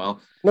in a while.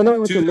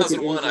 No,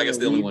 2001, I guess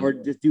the only one. Or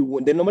just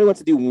nobody wants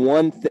to do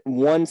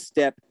one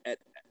step at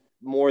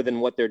more than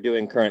what they're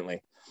doing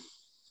currently.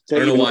 So I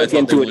don't know why look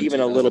into it even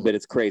a little bit.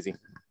 It's crazy.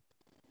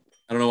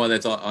 I don't know why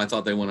I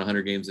thought they won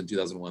 100 games in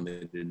 2001.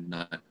 They did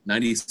not.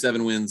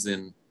 97 wins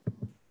in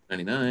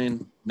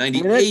 99,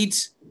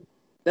 98.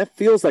 That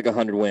feels like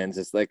 100 wins.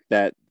 It's like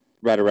that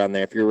right around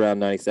there. If you're around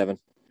 97.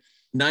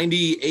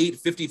 98,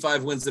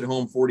 55 wins at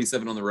home,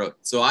 47 on the road.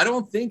 So I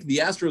don't think the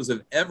Astros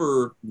have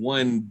ever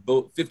won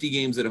both 50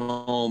 games at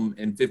home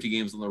and 50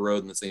 games on the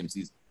road in the same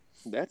season.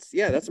 That's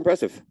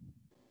impressive.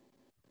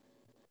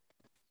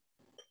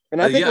 And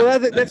I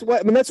think that's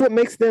what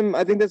makes them.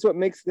 I think that's what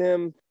makes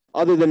them.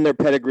 Other than their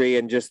pedigree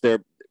and just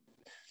their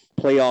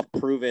playoff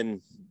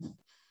proven,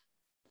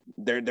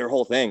 their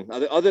whole thing.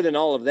 Other than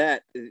all of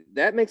that,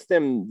 that makes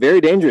them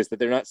very dangerous. That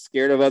they're not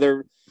scared of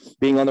other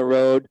being on the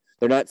road.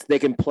 They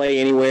can play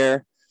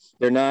anywhere.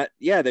 They're not.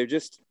 Yeah, they're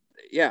just.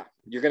 Yeah,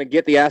 you're gonna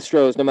get the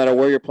Astros no matter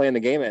where you're playing the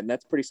game at, and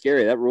that's pretty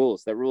scary. That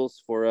rules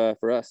for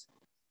us.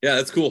 Yeah,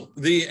 that's cool.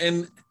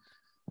 To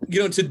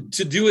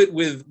do it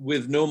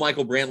with no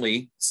Michael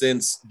Brantley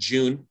since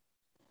June.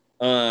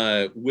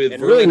 With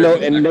and really no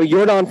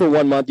Yordan for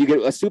 1 month. You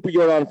get a super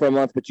Yordan for a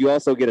month, but you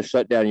also get a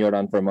shutdown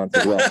Yordan for a month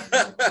as well.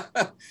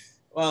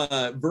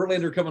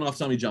 Verlander coming off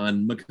Tommy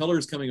John.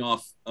 McCullers coming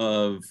off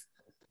of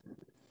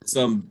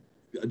some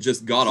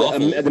just god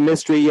awful. The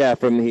mystery, he got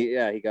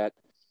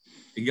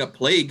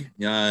plague.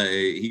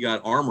 He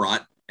got arm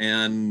rot,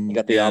 and he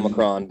got the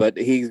Omicron. But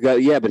he's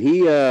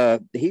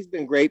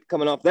been great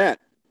coming off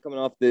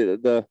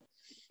the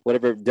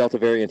whatever Delta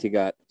variant he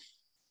got.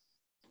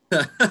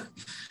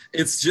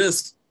 It's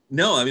just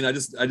no. I mean,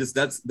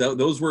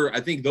 those were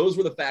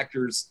the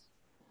factors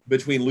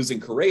between losing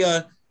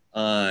Correa,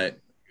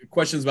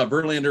 questions about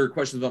Verlander,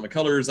 questions about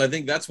McCullers. I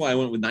think that's why I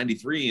went with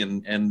 93,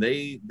 and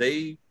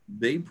they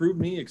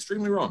proved me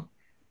extremely wrong.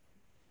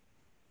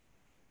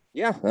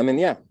 Yeah, I mean,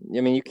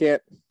 you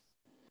can't.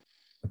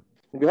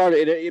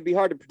 It'd be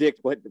hard to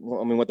predict what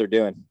they're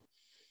doing.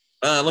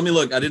 Let me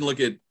look. I didn't look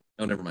at.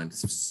 Oh, never mind.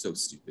 It's so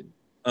stupid.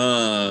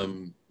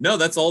 No,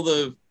 that's all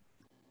the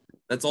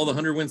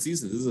 100-win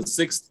season. This is a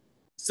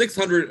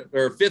 600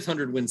 or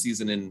 500 win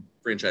season in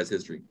franchise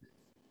history,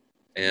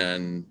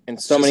 and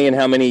so many in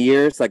how many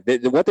years? Like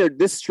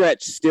this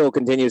stretch still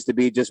continues to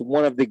be just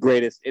one of the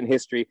greatest in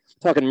history.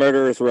 Talking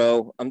murderers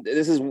row.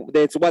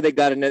 It's why they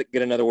got to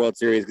get another World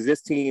Series, because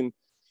this team,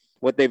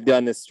 what they've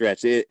done this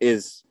stretch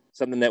is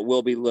something that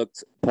will be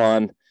looked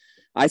upon,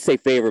 I say,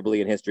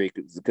 favorably in history,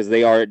 because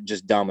they are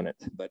just dominant.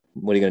 But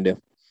what are you going to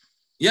do?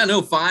 Yeah,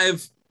 no,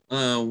 5.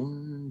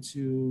 1,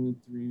 2,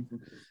 3, 4.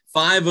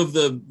 5 of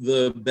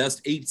the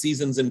best 8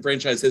 seasons in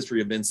franchise history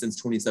have been since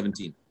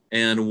 2017.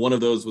 And one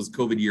of those was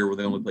COVID year where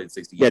they only played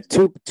 60 games.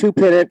 Yeah, two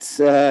pennants,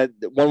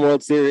 one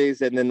World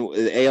Series, and then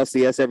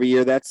ALCS every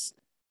year. That's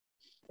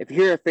if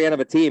you're a fan of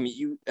a team,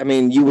 you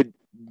would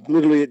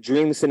literally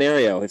dream the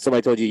scenario if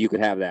somebody told you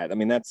could have that. I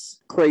mean,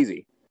 that's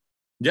crazy.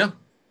 Yeah,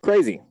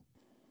 crazy.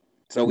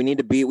 So we need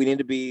to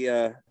be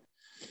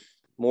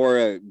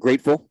more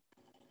grateful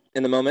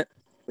in the moment.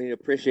 We need to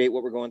appreciate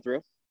what we're going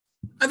through.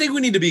 I think we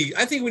need to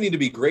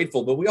be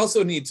grateful, but we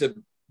also need to.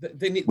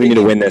 We need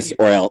to win this,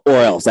 or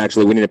else.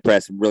 Actually, we need to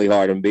press really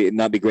hard and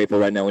not be grateful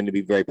right now. We need to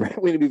be very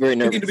nervous.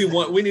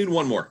 We need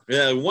one more.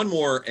 One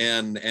more,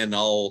 and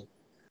I'll.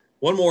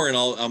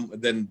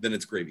 Then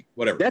it's gravy.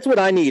 Whatever. That's what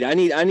I need. I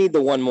need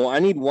the one more. I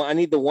need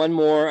the one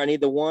more. I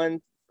need the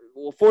one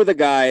for the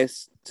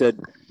guys to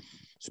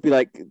just be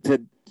like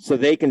so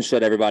they can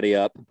shut everybody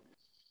up.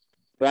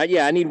 But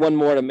I need one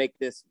more to make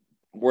this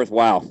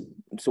worthwhile.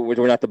 So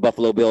we're not the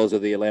Buffalo Bills or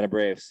the Atlanta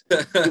Braves,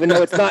 even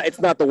though it's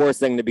not the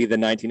worst thing to be the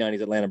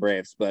 1990s Atlanta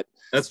Braves. But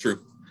that's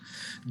true.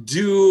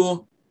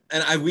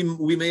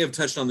 We may have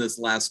touched on this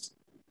last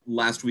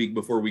week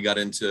before we got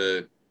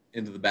into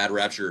the bad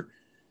rapture.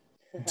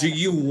 Do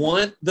you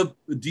want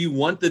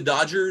the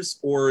Dodgers,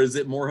 or is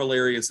it more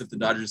hilarious if the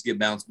Dodgers get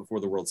bounced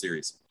before the World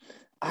Series?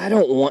 I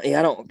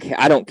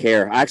don't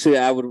care. Actually,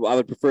 I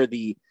would prefer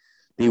the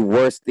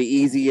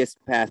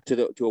easiest path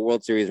to a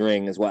World Series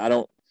ring as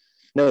well.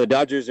 No, the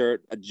Dodgers are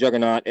a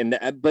juggernaut,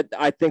 but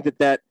I think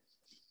that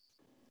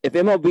if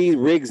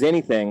MLB rigs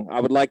anything,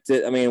 I would like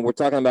to. I mean, we're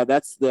talking about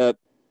that's the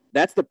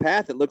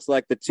path. It looks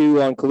like the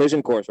two on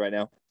collision course right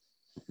now.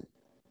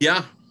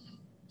 Yeah,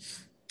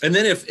 and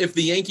then if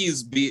the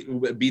Yankees beat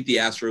the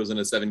Astros in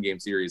a 7-game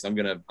series, I'm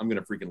gonna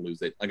freaking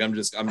lose it. Like I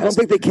don't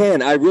think they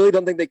can. I really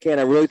don't think they can.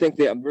 I really think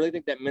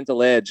that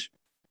mental edge.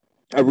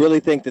 I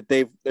really think that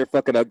they're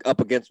fucking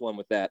up against one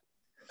with that.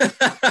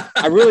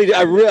 I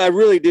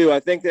really do. I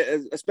think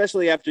that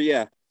especially after,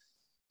 they're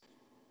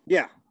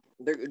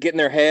getting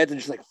their heads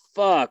and just like,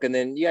 fuck. And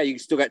then, you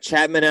still got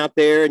Chapman out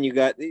there and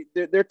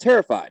they're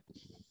terrified.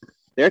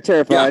 They're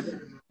terrified. Yeah.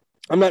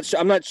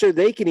 I'm not sure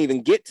they can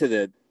even get to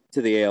the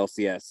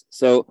ALCS.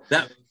 So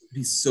that would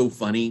be so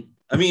funny.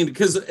 I mean,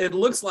 because it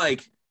looks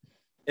like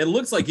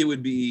it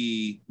would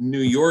be New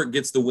York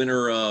gets the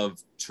winner of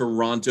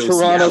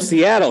Toronto,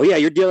 Seattle. Yeah.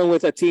 You're dealing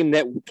with a team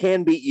that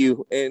can beat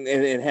you and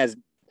has,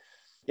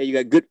 you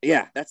got good.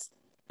 Yeah, that's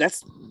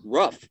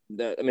rough.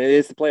 It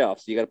is the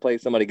playoffs. You got to play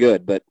somebody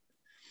good, but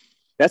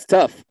that's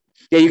tough.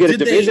 Yeah, you get a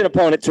division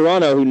opponent,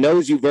 Toronto, who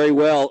knows you very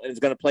well and is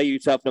going to play you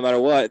tough no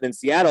matter what. Then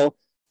Seattle,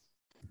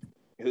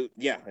 you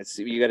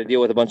got to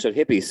deal with a bunch of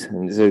hippies,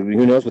 and so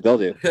who knows what they'll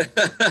do.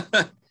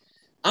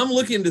 I'm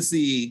looking to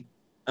see,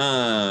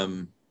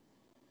 because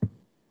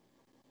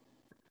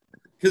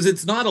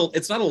it's not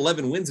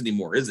 11 wins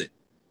anymore, is it?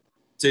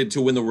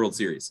 To win the World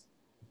Series.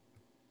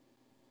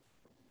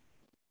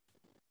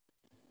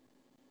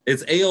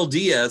 It's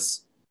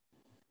ALDS.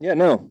 Yeah,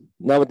 no,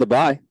 not with the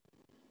bye.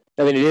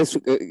 I mean, it is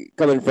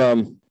coming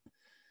from.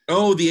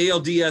 Oh, the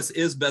ALDS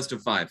is best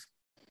of 5.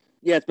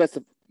 Yeah, it's best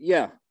of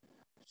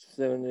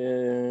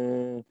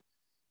 7.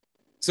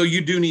 So you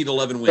do need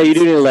 11 wins. Yeah, you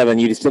do need 11.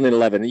 You still need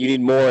 11. You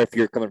need more if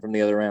you're coming from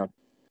the other round.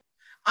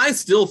 I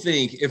still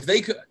think if they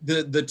could,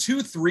 the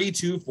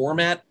 2-3-2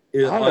 format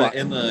in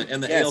the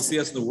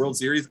ALCS and the World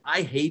Series,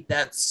 I hate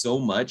that so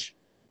much.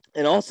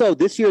 And also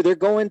this year they're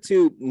going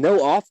to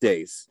no off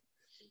days.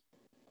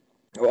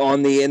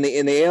 In the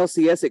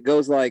ALCS, it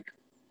goes like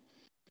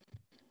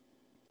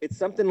it's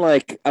something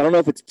like I don't know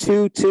if it's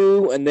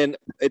 2-2, and then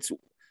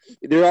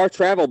there are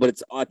travel,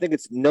 but I think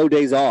it's no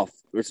days off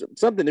or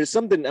something. There's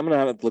something I'm gonna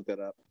have to look that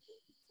up.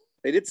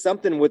 They did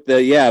something with the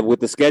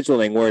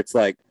scheduling where it's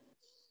like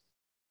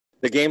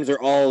the games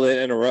are all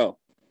in a row.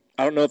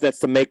 I don't know if that's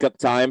to make up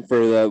time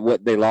for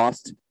what they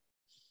lost,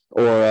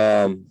 or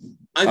I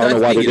don't know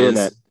why they're doing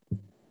that.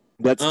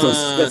 That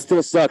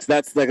still sucks.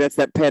 That's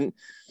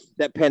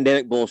that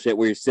pandemic bullshit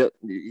where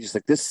you're just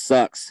like, this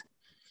sucks.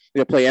 You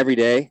gotta play every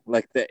day.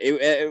 Like that.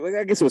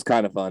 I guess it was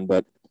kind of fun,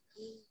 but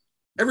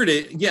every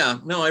day. Yeah,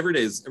 no, every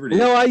day is.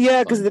 No,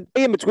 because the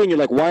day in between, you're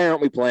like, why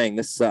aren't we playing?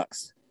 This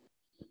sucks.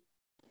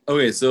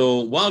 Okay,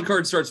 so wild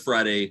card starts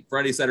Friday,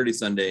 Saturday,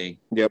 Sunday.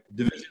 Yep.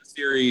 Division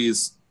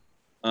series,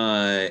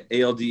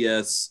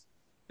 ALDS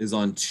is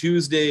on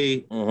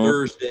Tuesday,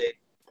 Thursday,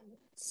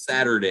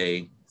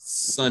 Saturday,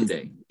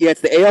 Sunday. Yeah,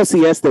 it's the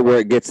ALCS where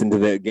it gets into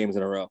the games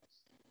in a row.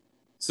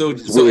 So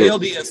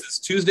ALDS is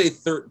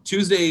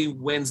Tuesday,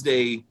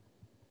 Wednesday.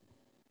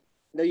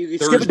 No, you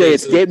skip a day.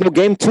 It's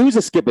game 2 is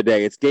a skip a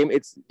day.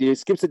 It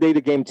skips a day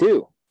to game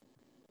 2.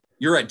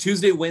 You're right.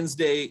 Tuesday,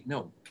 Wednesday.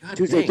 No, God.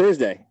 Tuesday,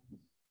 Thursday.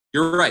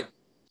 You're right.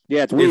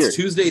 Yeah, it's weird. It's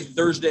Tuesday,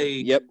 Thursday.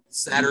 Yep.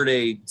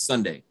 Saturday,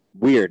 Sunday.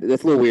 Weird.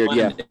 That's a little weird.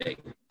 Monday. Yeah.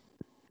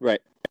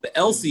 Right. The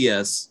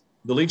LCS.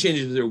 The league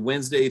changes are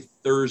Wednesday,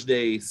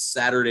 Thursday,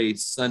 Saturday,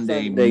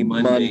 Sunday,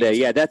 Monday.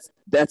 Yeah,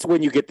 that's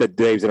when you get the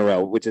days in a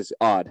row, which is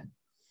odd.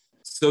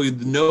 So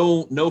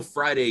no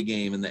Friday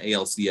game in the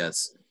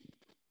ALCS.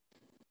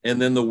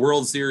 And then the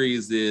World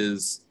Series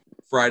is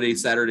Friday,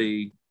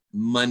 Saturday,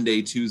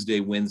 Monday, Tuesday,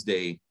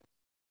 Wednesday,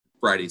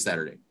 Friday,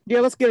 Saturday. Yeah,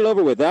 let's get it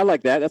over with. I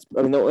like that. That's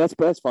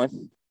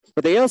fine.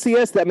 But the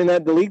LCS, I mean,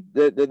 that the league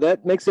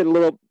that makes it a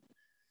little.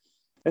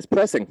 That's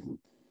pressing.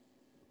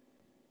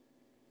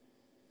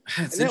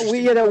 That's and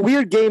that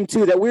weird game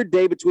too. That weird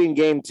day between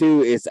game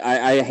two is.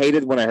 I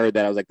hated when I heard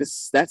that. I was like,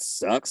 that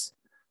sucks.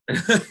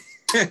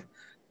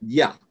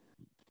 Yeah.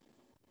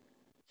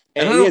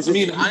 And I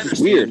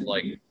understand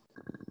weird.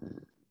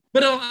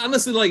 But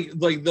honestly,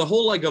 like the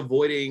whole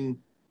avoiding.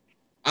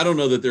 I don't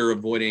know that they're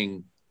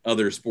avoiding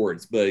other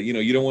sports, but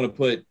you don't want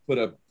to put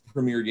a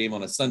premier game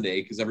on a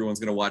Sunday because everyone's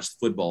going to watch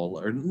football.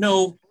 Or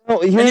no,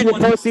 here in the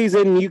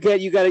postseason, you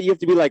have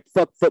to be like,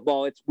 fuck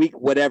football. It's week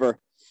whatever.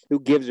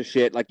 Who gives a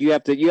shit? Like you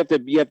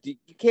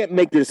can't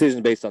make the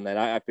decisions based on that.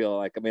 I feel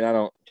like. I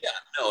don't. Yeah,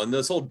 no, and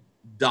this whole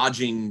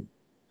dodging.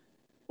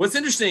 What's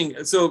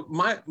interesting? So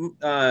my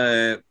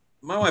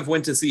wife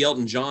went to see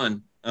Elton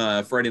John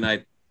Friday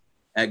night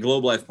at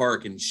Globe Life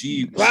Park, and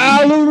she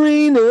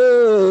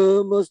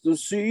ballerina must have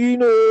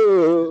seen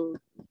her.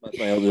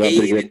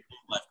 Hated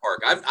Life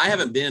Park. I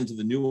haven't been to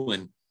the new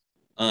one.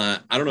 I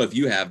don't know if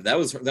you have. That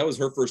was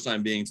her first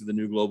time being to the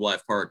new Globe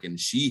Life Park, and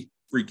she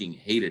freaking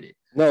hated it.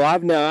 No,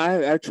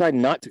 I've tried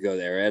not to go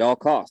there at all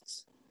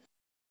costs.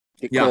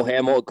 Cole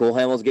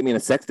Hamels get me in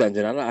a sex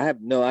dungeon. I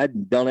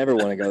don't ever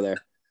want to go there.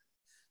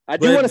 I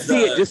do want to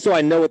see it just so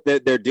I know what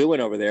they're doing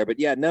over there. But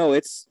yeah, no,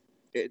 it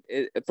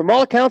from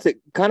all accounts it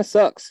kind of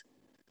sucks.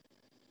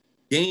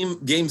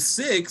 Game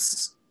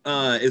 6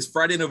 is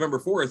Friday, November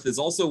 4th. Is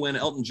also when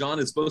Elton John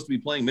is supposed to be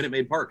playing Minute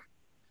Maid Park.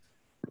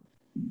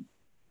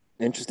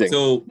 Interesting.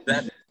 So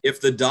that if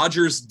the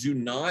Dodgers do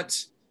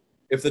not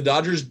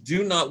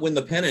win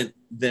the pennant,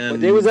 then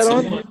what day was that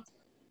on?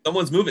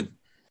 Someone's moving.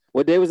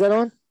 What day was that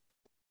on?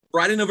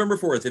 Friday, November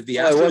 4th. If the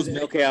Astros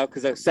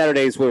because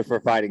Saturdays were for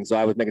fighting, so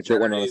I was making sure it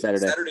wasn't on a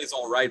Saturday. Saturday's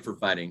all right for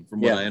fighting,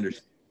 from what I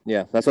understand.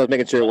 Yeah, that's what I was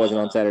making sure it wasn't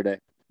on Saturday.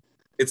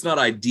 It's not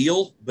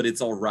ideal, but it's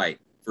all right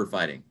for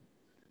fighting.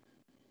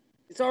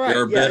 It's all right.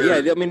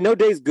 Yeah. I mean, no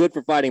day's good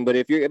for fighting, but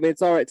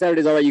it's all right.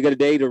 Saturday's all right. You got a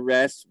day to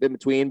rest in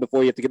between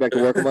before you have to get back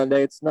to work on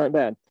Monday. It's not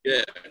bad.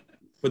 Yeah.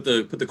 Put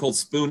the cold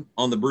spoon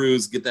on the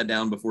bruise. Get that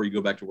down before you go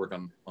back to work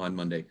on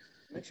Monday.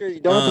 Make sure you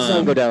don't let the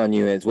sun go down on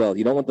you as well.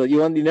 You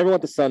never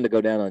want the sun to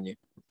go down on you.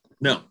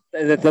 No,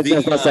 that's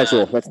not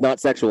sexual. That's not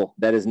sexual.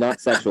 That is not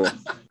sexual.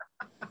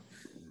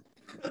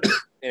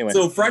 Anyway,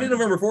 so Friday,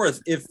 November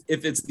 4th, if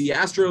it's the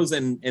Astros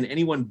and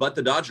anyone but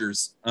the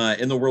Dodgers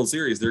in the World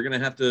Series, they're gonna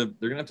have to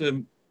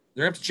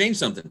change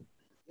something.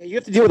 Yeah, you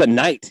have to deal with a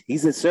knight.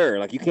 He's a sir.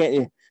 Like you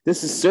can't.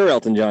 This is Sir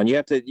Elton John.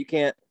 You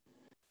can't.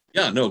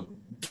 Yeah, no.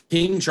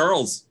 King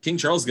Charles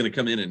is gonna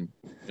come in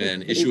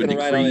and issue a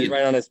decree.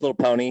 Right on his little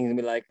pony. He's gonna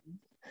be like,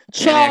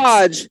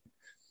 charge.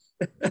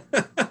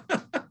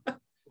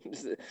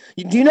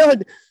 Do you know?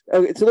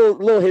 It's a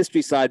little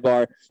history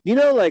sidebar. You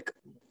know, like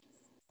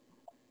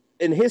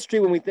in history,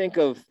 when we think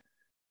of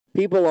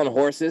people on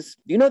horses,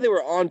 you know they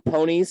were on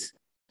ponies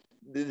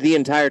the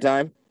entire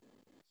time.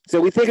 So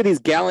we think of these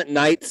gallant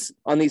knights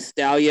on these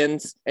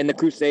stallions and the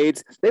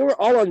Crusades. They were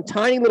all on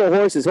tiny little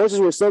horses. Horses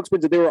were so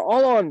expensive. They were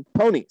all on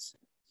ponies.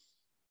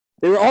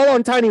 They were all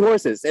on tiny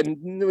horses,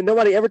 and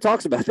nobody ever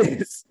talks about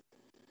this.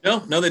 No,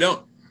 they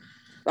don't.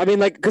 I mean,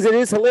 like, because it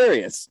is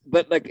hilarious,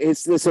 but like,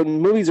 so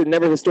movies are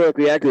never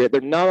historically accurate.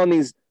 They're not on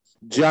these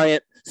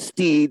giant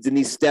steeds and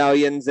these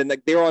stallions, and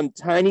like they're on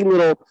tiny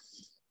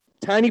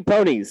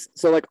ponies.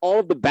 So like all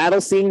of the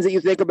battle scenes that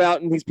you think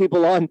about and these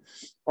people on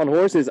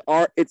horses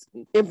it's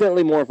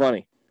infinitely more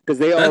funny because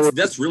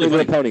that's really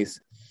funny.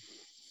 Ponies.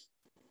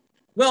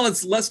 Well,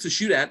 it's less to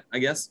shoot at, I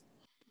guess.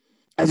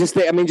 I just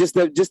think, just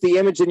the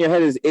image in your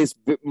head is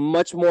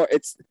much more.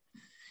 It's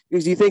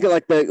because you think of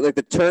like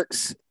the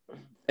Turks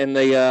and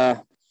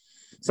the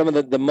some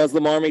of the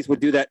Muslim armies would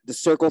do the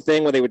circle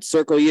thing where they would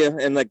circle you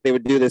and like they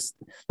would do this,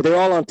 but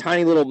they're all on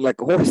tiny little like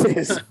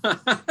horses.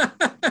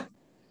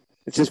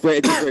 It's just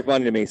very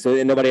funny to me. So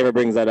and nobody ever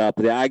brings that up.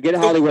 I get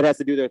Hollywood has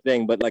to do their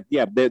thing, but like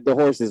the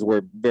horses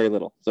were very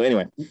little. So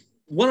anyway,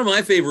 one of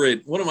my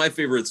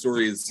favorite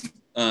stories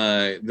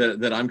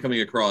that I'm coming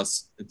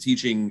across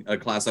teaching a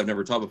class I've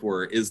never taught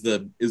before is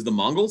the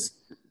Mongols,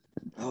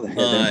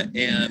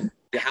 and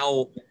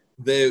how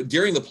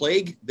during the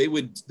plague they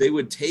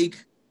would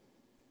take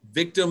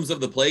victims of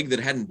the plague that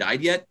hadn't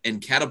died yet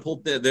and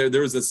catapult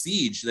there was a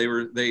siege. They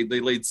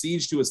laid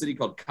siege to a city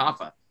called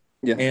Kaffa,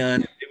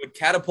 and they would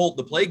catapult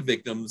the plague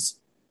victims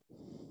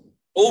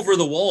over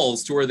the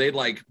walls to where they'd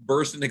like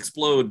burst and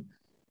explode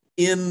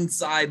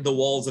inside the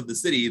walls of the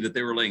city that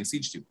they were laying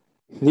siege to.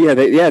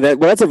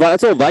 That's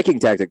a Viking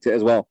tactic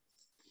as well.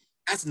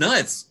 That's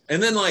nuts.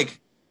 And then like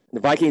the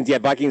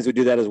Vikings would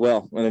do that as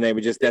well. And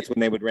then that's when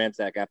they would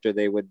ransack after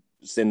they would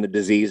send the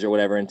disease or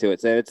whatever into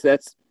it. So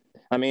that's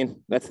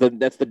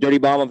the dirty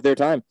bomb of their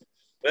time.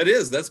 That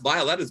is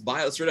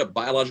straight up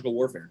biological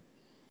warfare.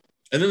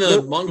 And then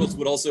the Mongols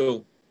would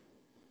also,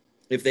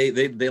 if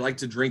they like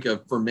to drink a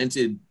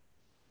fermented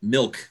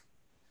milk,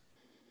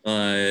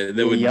 they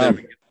would get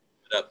it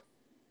up.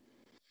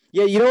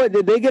 Yeah, you know what?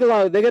 They get a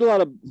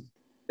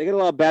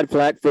lot of bad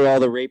flack for all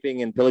the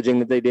raping and pillaging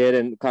that they did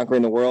and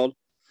conquering the world.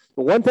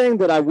 But one thing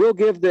that I will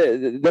give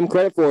them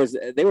credit for is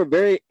they were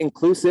very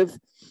inclusive.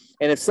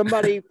 And if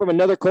somebody from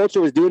another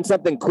culture was doing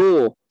something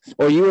cool,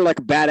 or you were like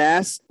a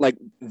badass, like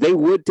they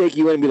would take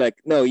you in and be like,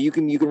 no, you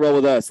can roll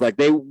with us. Like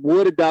they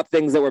would adopt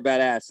things that were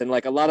badass. And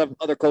like a lot of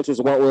other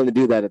cultures weren't willing to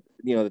do that at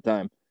the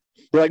time.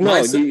 They're like,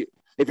 no,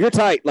 if you're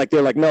tight, like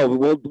they're like, no,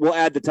 we'll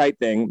add the tight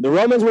thing. The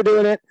Romans were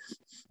doing it.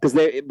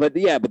 But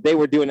they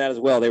were doing that as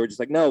well. They were just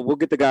like, no, we'll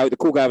get the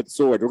cool guy with the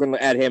sword. We're going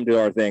to add him to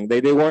our thing.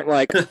 They weren't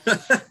like,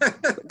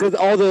 because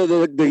all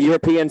the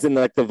Europeans and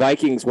like the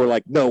Vikings were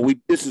like, no,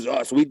 this is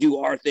us. We do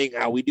our thing.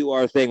 How we do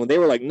our thing. When they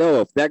were like,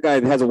 no, if that guy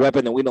has a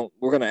weapon that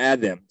we're going to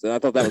add them. So I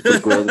thought that was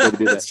pretty cool.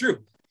 That's true.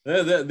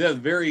 They're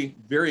very,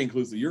 very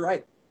inclusive. You're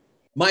right.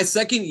 My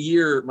second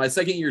year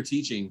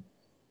teaching,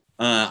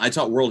 I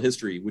taught world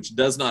history, which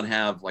does not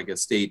have like a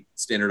state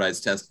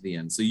standardized test at the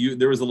end. So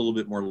there was a little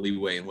bit more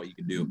leeway in what you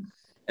could do.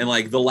 And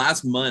like the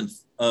last month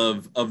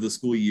of the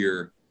school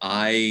year,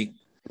 we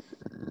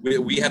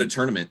had a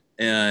tournament,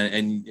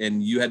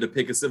 and you had to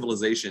pick a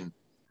civilization,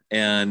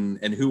 and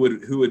who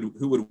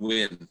would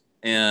win,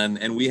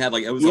 and we had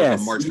like it was like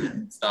a March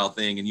style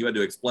thing, and you had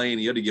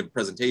to give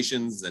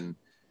presentations, and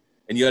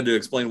you had to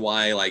explain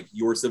why like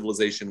your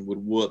civilization would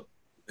whoop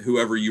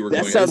whoever you were.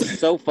 That sounds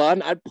so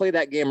fun. I'd play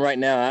that game right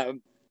now.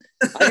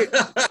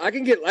 I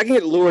can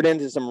get lured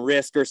into some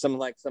Risk or some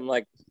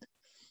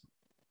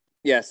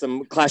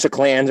Clash of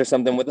Clans or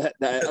something with that.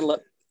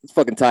 It's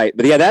fucking tight.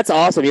 But yeah, that's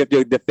awesome. You have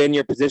to defend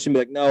your position. Be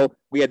like, no,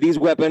 we have these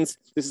weapons.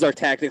 This is our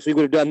tactics. We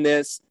would have done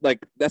this.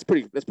 Like that's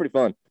pretty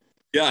fun.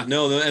 Yeah,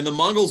 no, and the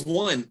Mongols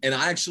won. And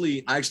I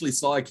actually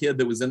saw a kid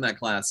that was in that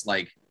class,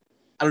 like,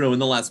 I don't know, in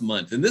the last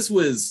month. And this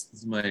was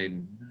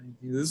 7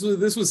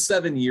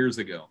 years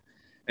ago.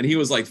 And he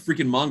was like,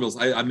 freaking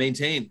Mongols. I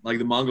maintain like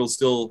the Mongols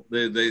still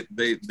they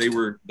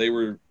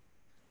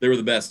were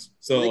the best.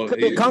 So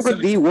they conquered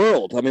the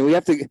world. I mean,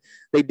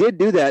 they did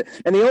do that.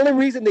 And the only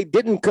reason they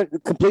didn't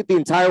complete the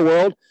entire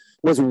world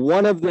was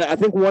one of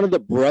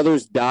the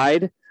brothers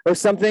died or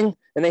something.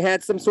 And they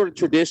had some sort of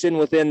tradition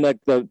within like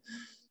the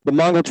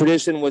Mongol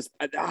tradition was,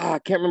 I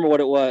can't remember what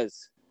it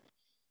was.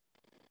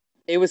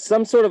 It was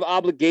some sort of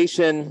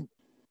obligation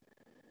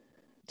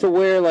to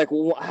where like,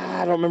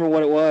 I don't remember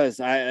what it was.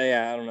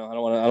 I don't know. I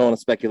don't want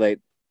to speculate.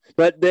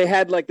 But they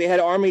had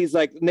armies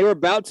like they were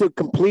about to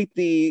complete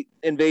the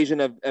invasion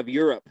of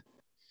Europe,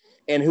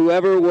 and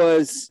whoever it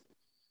was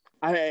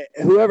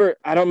after.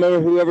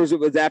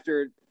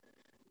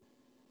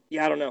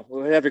 Yeah, I don't know.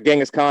 After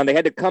Genghis Khan, they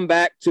had to come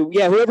back to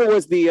whoever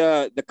was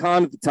the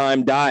Khan at the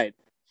time died,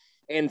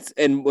 and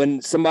when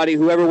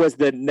whoever was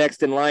the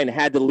next in line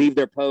had to leave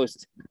their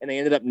post, and they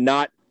ended up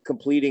not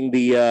completing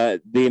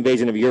the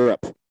invasion of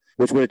Europe,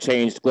 which would have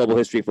changed global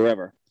history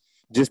forever.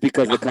 Just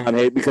because the Khan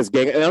I don't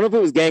know if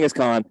it was Genghis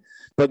Khan,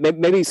 but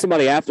maybe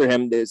somebody after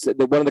him.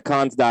 One of the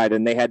Khans died,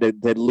 and they had to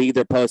leave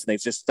their post, and they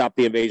just stopped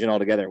the invasion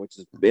altogether, which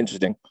is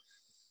interesting.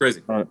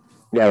 Crazy. Yeah, I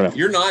don't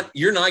know.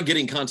 You're not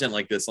getting content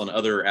like this on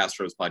other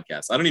Astros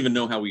podcasts. I don't even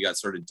know how we got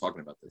started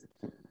talking about this.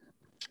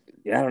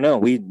 Yeah, I don't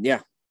know. The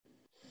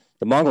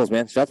Mongols,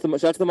 man. Shouts to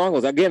the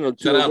Mongols again.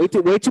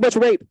 Way too much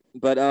rape,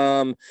 but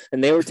and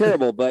they were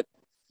terrible. But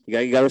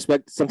you got to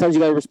respect. Sometimes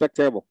you got to respect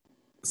terrible.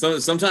 So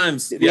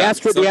sometimes the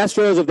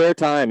Astros of their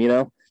time,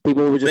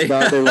 people were just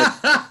not. They're like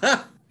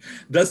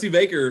Dusty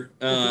Baker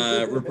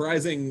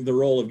reprising the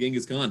role of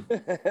Genghis Khan.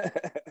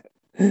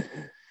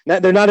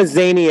 They're not as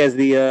zany as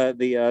the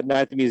Night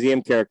at the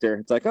Museum character.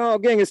 It's like, oh,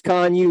 Genghis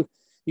Khan, you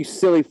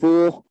silly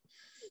fool.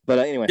 But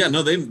anyway, yeah,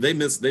 no, they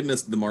missed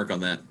the mark on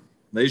that.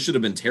 They should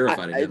have been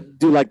terrified of him. I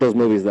do like those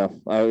movies though.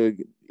 I'll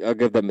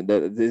give them.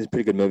 This is a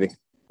pretty good movie.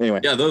 Anyway,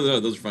 yeah,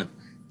 those are fun.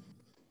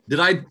 Did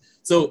I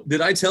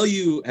tell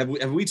you,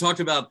 have we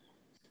talked about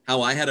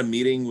how I had a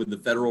meeting with the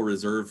Federal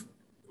Reserve,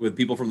 with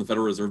people from the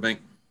Federal Reserve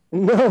Bank?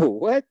 No,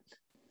 what?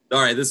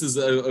 All right, this is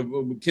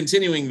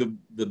continuing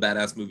the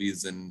badass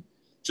movies and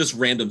just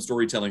random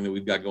storytelling that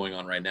we've got going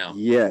on right now.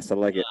 Yes, I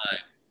like it.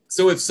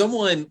 So if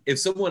someone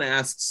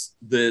asks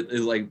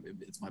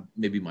it's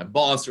maybe my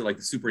boss or like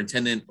the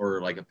superintendent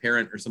or like a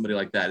parent or somebody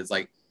like that, it's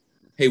like,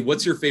 hey,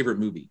 what's your favorite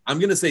movie? I'm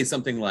going to say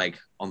something like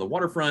On the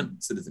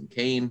Waterfront, Citizen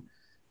Kane,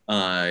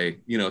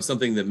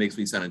 something that makes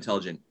me sound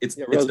intelligent. It's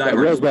Die Hard.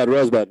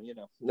 Rosebud,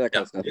 that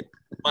kind of stuff.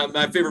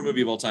 My favorite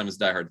movie of all time is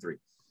Die Hard 3.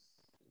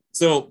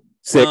 So,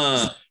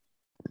 in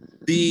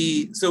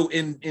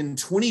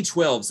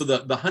 2012, so the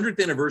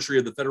 100th anniversary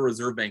of the Federal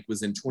Reserve Bank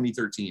was in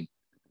 2013.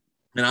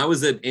 And I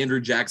was at Andrew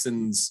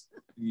Jackson's,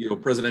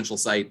 presidential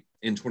site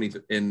in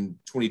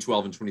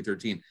 2012 and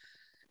 2013.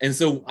 And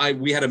so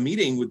we had a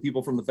meeting with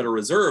people from the Federal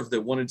Reserve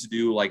that wanted to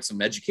do like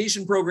some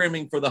education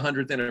programming for the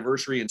 100th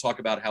anniversary and talk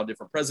about how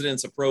different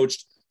presidents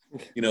approached,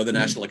 the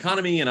national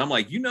economy. And I'm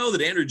like,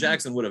 that Andrew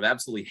Jackson would have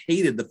absolutely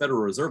hated the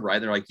Federal Reserve, right?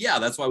 And they're like, yeah,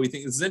 that's why we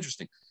think this is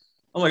interesting.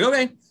 I'm like,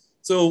 okay.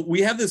 So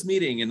we have this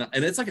meeting and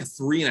it's like a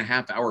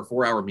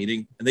 4-hour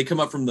meeting. And they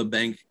come up from the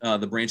bank,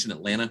 the branch in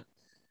Atlanta.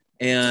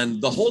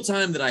 And the whole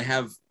time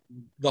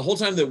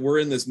that we're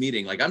in this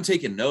meeting, like I'm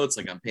taking notes,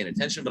 like I'm paying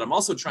attention, but I'm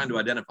also trying to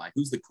identify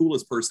who's the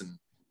coolest person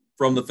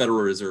from the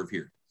Federal Reserve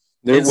here.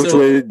 Which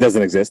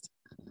doesn't exist.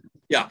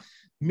 Yeah.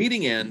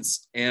 Meeting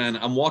ends, and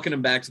I'm walking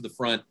him back to the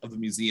front of the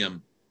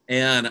museum,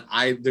 and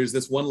there's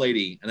this one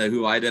lady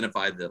who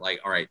identified that, like,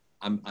 all right,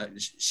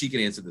 she can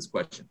answer this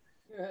question.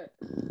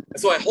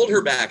 So I hold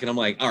her back, and I'm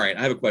like, all right,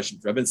 I have a question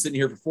for you. I've been sitting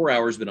here for 4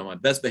 hours, been on my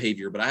best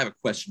behavior, but I have a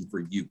question for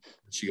you.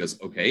 She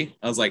goes, okay.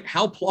 I was like,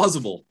 how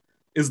plausible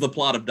is the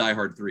plot of Die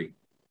Hard 3?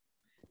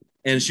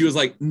 And she was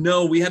like,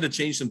 no, we had to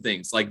change some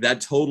things. Like that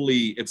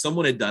totally, if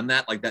someone had done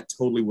that, like that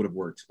totally would have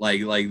worked.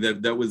 Like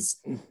that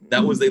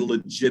was a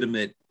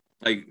legitimate,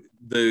 like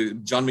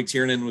John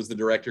McTiernan was the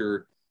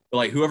director, but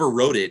like whoever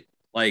wrote it,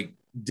 like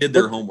did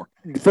their homework.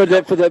 For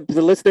the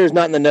listeners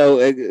not in the know,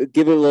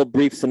 give it a little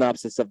brief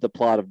synopsis of the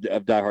plot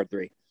of Die Hard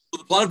 3.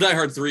 The plot of Die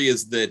Hard 3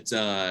 is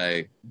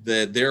that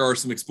there are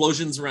some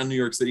explosions around New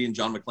York City, and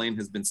John McClane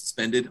has been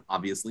suspended,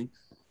 obviously.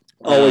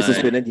 Always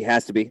suspended. He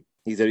has to be.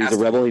 He's a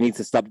rebel. He needs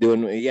to stop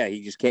doing. Yeah,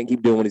 he just can't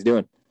keep doing what he's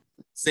doing.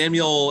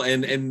 Samuel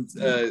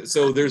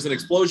so there's an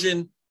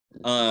explosion,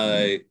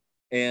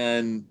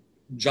 and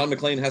John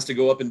McClane has to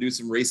go up and do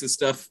some racist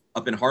stuff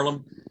up in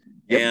Harlem.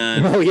 Yep.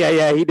 And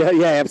he does.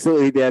 Yeah,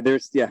 absolutely. Yeah,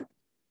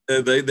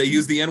 they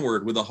use the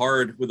N-word with the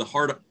hard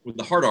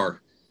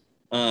R.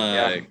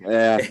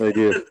 They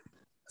do.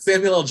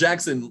 Samuel L.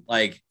 Jackson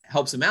like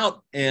helps him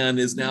out and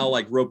is now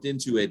like roped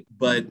into it,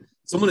 but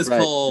someone has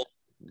called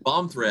a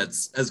bomb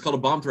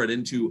threat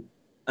into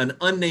an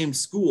unnamed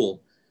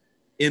school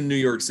in New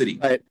York City.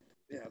 Right.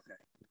 Yeah. Okay.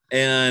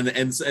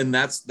 And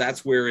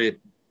that's where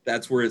it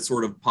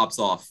sort of pops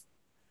off,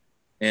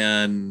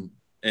 and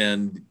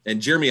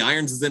Jeremy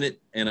Irons is in it,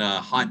 and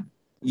a hot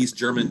East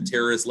German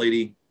terrorist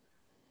lady.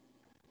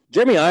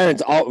 Jeremy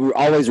Irons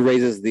always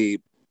raises the.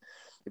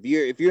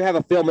 If you have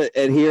a film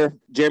at here,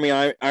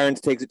 Jeremy Irons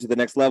takes it to the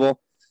next level.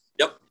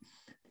 Yep.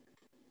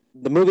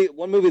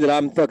 One movie that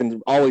I'm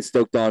fucking always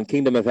stoked on,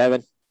 Kingdom of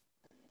Heaven.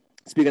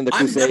 Speaking of the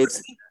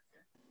Crusades,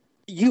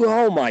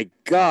 oh my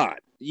God,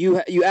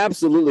 you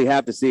absolutely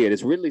have to see it.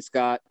 It's Ridley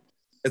Scott.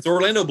 It's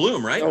Orlando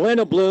Bloom, right?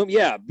 Orlando Bloom,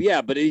 yeah.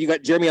 But you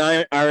got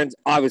Jeremy Irons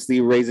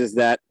obviously raises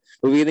that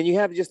movie, and then you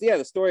have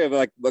the story of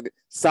like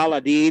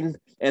Saladin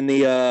and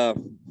the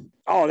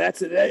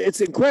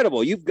it's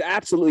incredible. You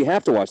absolutely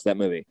have to watch that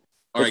movie.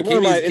 All right,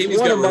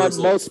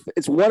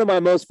 it's one of my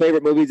most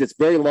favorite movies. It's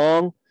very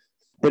long,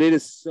 but it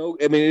is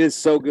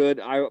so good.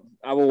 I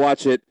will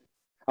watch it.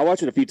 I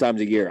watch it a few times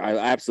a year. I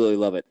absolutely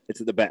love it. It's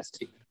the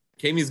best.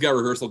 Kamey's got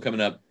rehearsal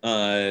coming up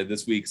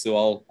this week,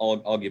 so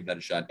I'll give that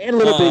a shot. And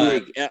Little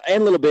Big League.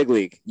 And Little Big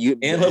League.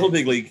 Little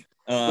Big League.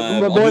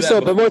 But more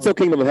so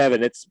Kingdom of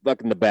Heaven. It's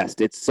fucking the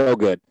best. It's so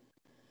good.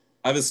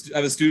 I have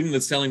a student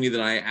that's telling me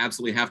that I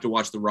absolutely have to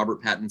watch the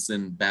Robert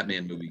Pattinson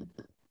Batman movie.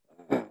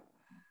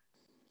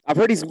 I've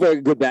heard he's a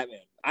very good Batman.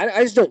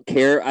 I just don't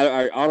care.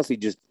 I honestly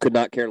just could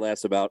not care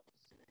less about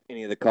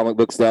any of the comic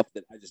book stuff.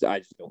 That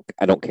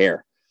I don't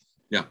care.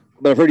 Yeah,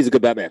 but I've heard he's a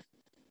good Batman.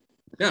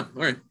 Yeah,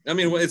 all right. I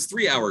mean, it's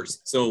 3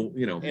 hours, so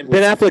you know. And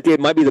Ben Affleck, it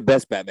might be the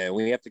best Batman.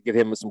 We have to give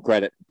him some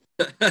credit.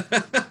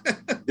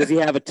 Does he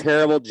have a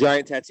terrible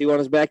giant tattoo on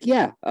his back?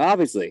 Yeah,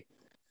 obviously.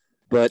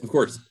 But of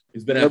course,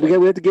 he's Ben Affleck.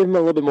 We have to give him a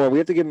little bit more. We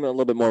have to give him a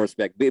little bit more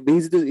respect. But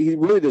he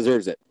really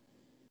deserves it.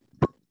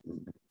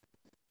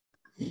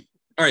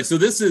 All right, so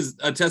this is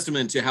a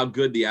testament to how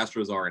good the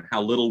Astros are and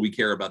how little we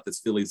care about this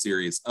Phillies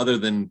series, other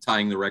than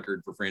tying the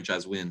record for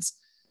franchise wins.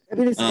 I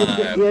mean, it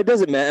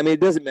doesn't matter. I mean, it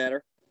doesn't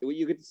matter. What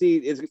you get to see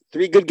is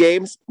 3 good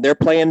games. They're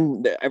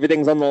playing.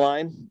 Everything's on the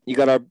line. We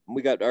got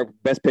our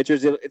best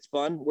pitchers. It's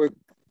fun. We're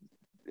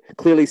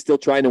clearly still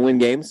trying to win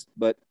games,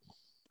 but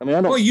I mean,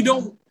 I don't. Well, you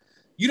don't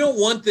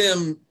want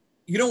them.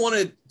 You don't want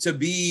it to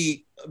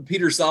be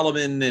Peter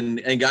Solomon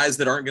and guys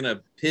that aren't going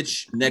to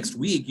pitch next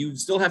week. You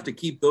still have to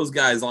keep those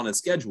guys on a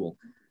schedule.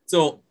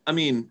 So, I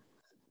mean,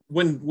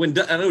 when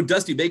I know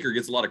Dusty Baker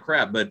gets a lot of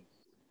crap, but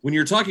when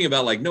you're talking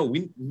about like, no,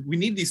 we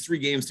need these 3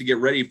 games to get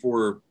ready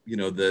for, you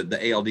know, the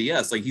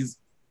ALDS, like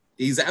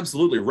he's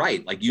absolutely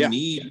right. Like you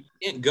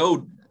can't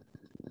go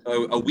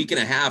a week and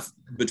a half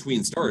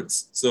between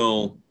starts.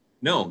 So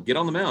no, get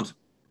on the mound.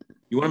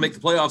 You want to make the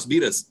playoffs,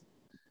 beat us.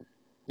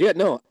 Yeah,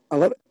 no, I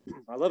love it.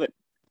 I love it.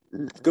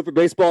 It's good for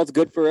baseball. It's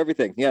good for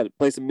everything. Yeah,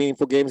 play some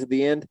meaningful games at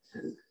the end.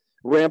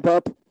 Ramp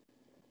up.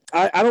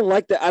 I don't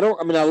like that. I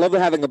love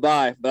having a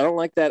bye, but I don't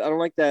like that. I don't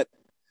like that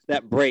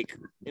break.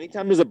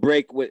 Anytime there's a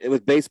break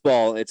with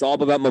baseball, it's all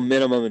about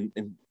momentum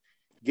and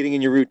getting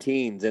in your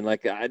routines. And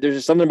like, there's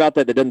just something about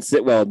that doesn't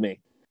sit well with me.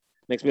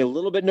 Makes me a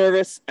little bit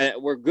nervous.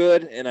 We're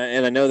good, and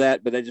I know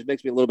that, but that just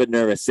makes me a little bit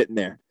nervous sitting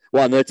there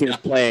while another team is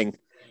playing.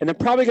 And they're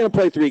probably going to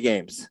play 3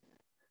 games.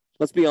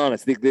 Let's be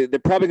honest. They're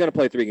probably going to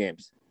play 3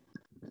 games.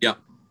 Yeah.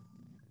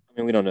 I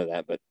mean, we don't know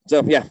that, but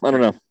so yeah, I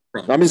don't know.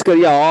 I'm just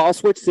going to I'll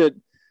switch to.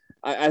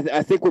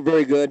 I think we're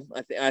very good.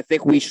 I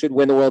think we should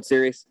win the World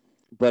Series,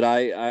 but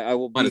I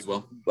will. Might as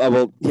well. I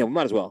will. Yeah, we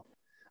might as well.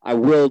 I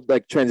will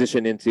like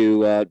transition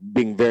into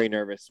being very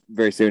nervous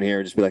very soon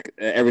here. Just be like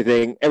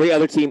every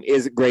other team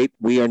is great.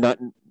 We are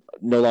no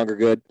longer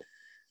good.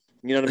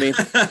 You know what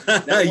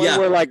I mean?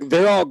 We're like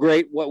they're all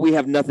great. What we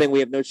have nothing.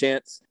 We have no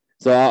chance.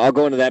 So I'll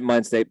go into that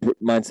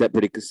mindset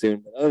pretty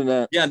soon. But other than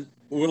that, yeah.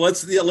 Well,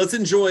 let's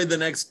enjoy the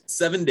next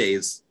 7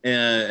 days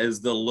as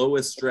the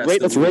lowest stress.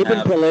 Let's rape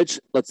and pillage.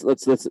 Let's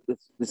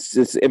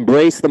just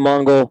embrace the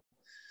Mongol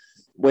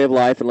way of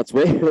life, and let's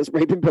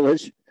rape and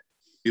pillage.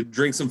 You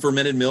drink some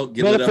fermented milk.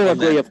 Get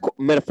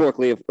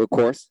Metaphorically, of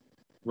course.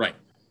 Right.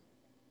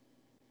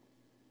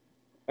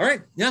 All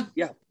right. Yeah.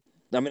 I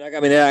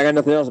got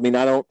nothing else.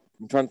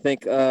 I'm trying to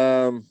think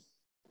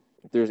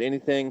if there's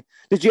anything.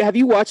 Have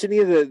you watched any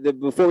of the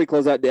before we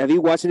close out? Have you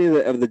watched any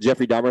of the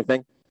Jeffrey Dahmer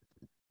thing?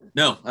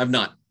 No, I've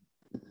not.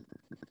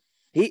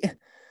 I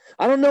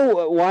don't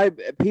know why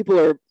people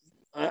are.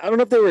 I don't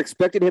know if they were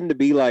expecting him to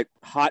be like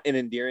hot and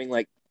endearing,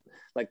 like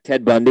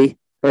Ted Bundy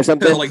or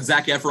something. Like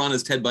Zac Efron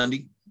as Ted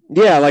Bundy.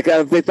 Yeah, like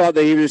they thought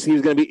that he was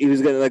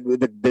gonna like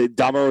the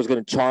Dahmer was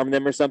gonna charm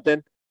them or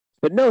something.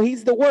 But no,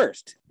 he's the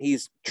worst.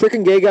 He's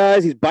tricking gay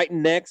guys. He's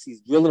biting necks.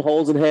 He's drilling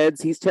holes in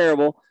heads. He's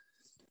terrible.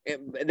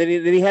 And then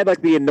he had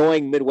like the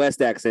annoying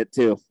Midwest accent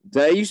too.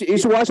 So you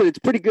should watch it. It's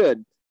pretty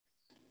good.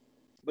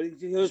 But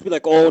he'll just be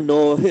like, "Oh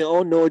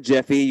no,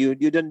 Jeffy, you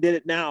done did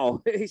it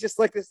now." He's just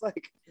like this,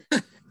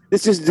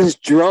 this is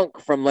just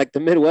drunk from like the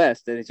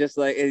Midwest, and it's just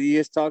like you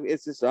just talk.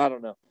 It's just I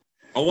don't know.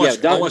 I'll watch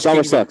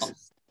Dahmer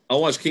sucks.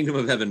 I'll watch Kingdom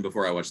of Heaven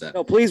before I watch that.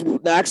 No, please.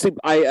 Actually,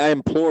 I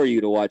implore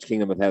you to watch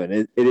Kingdom of Heaven.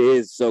 It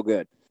is so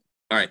good.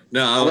 All right.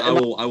 No,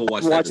 I will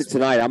watch that. Watch it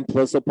tonight. I'm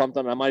so pumped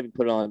on it. I might even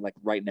put it on like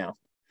right now.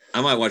 I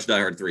might watch Die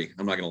Hard 3.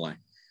 I'm not going to lie.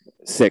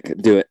 Sick.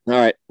 Do it. All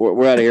right.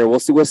 We're out of here. We'll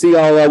see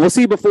y'all. We'll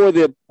see you before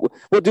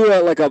we'll do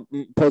like a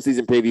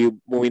postseason preview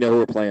when we know who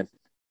we're playing.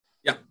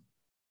 Yeah.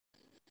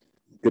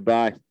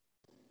 Goodbye.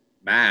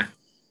 Bye.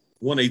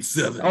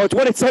 187. Oh, it's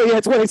 187. Yeah,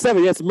 it's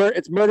 187. Yes,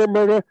 it's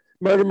murder.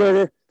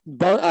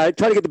 I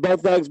tried to get the Bone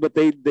Thugs, but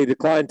they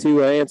declined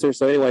to answer.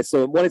 So anyway,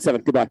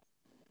 187. Goodbye.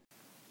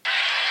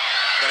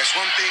 There's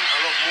one thing I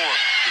love more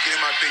than getting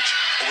my pitch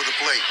over the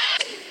plate,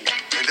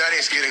 and that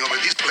is getting over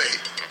this plate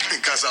in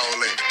Casa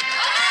Ole.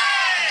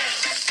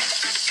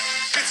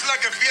 It's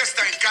like a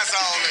fiesta in Casa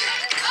Ole.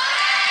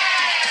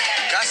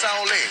 Casa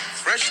Ole,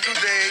 fresh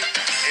today,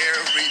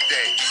 every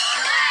day.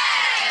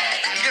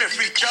 Get a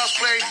free child's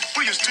play,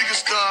 put your sticker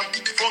stuff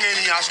from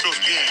any Astros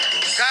game.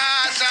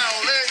 Casa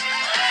Ole,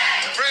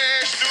 fresh.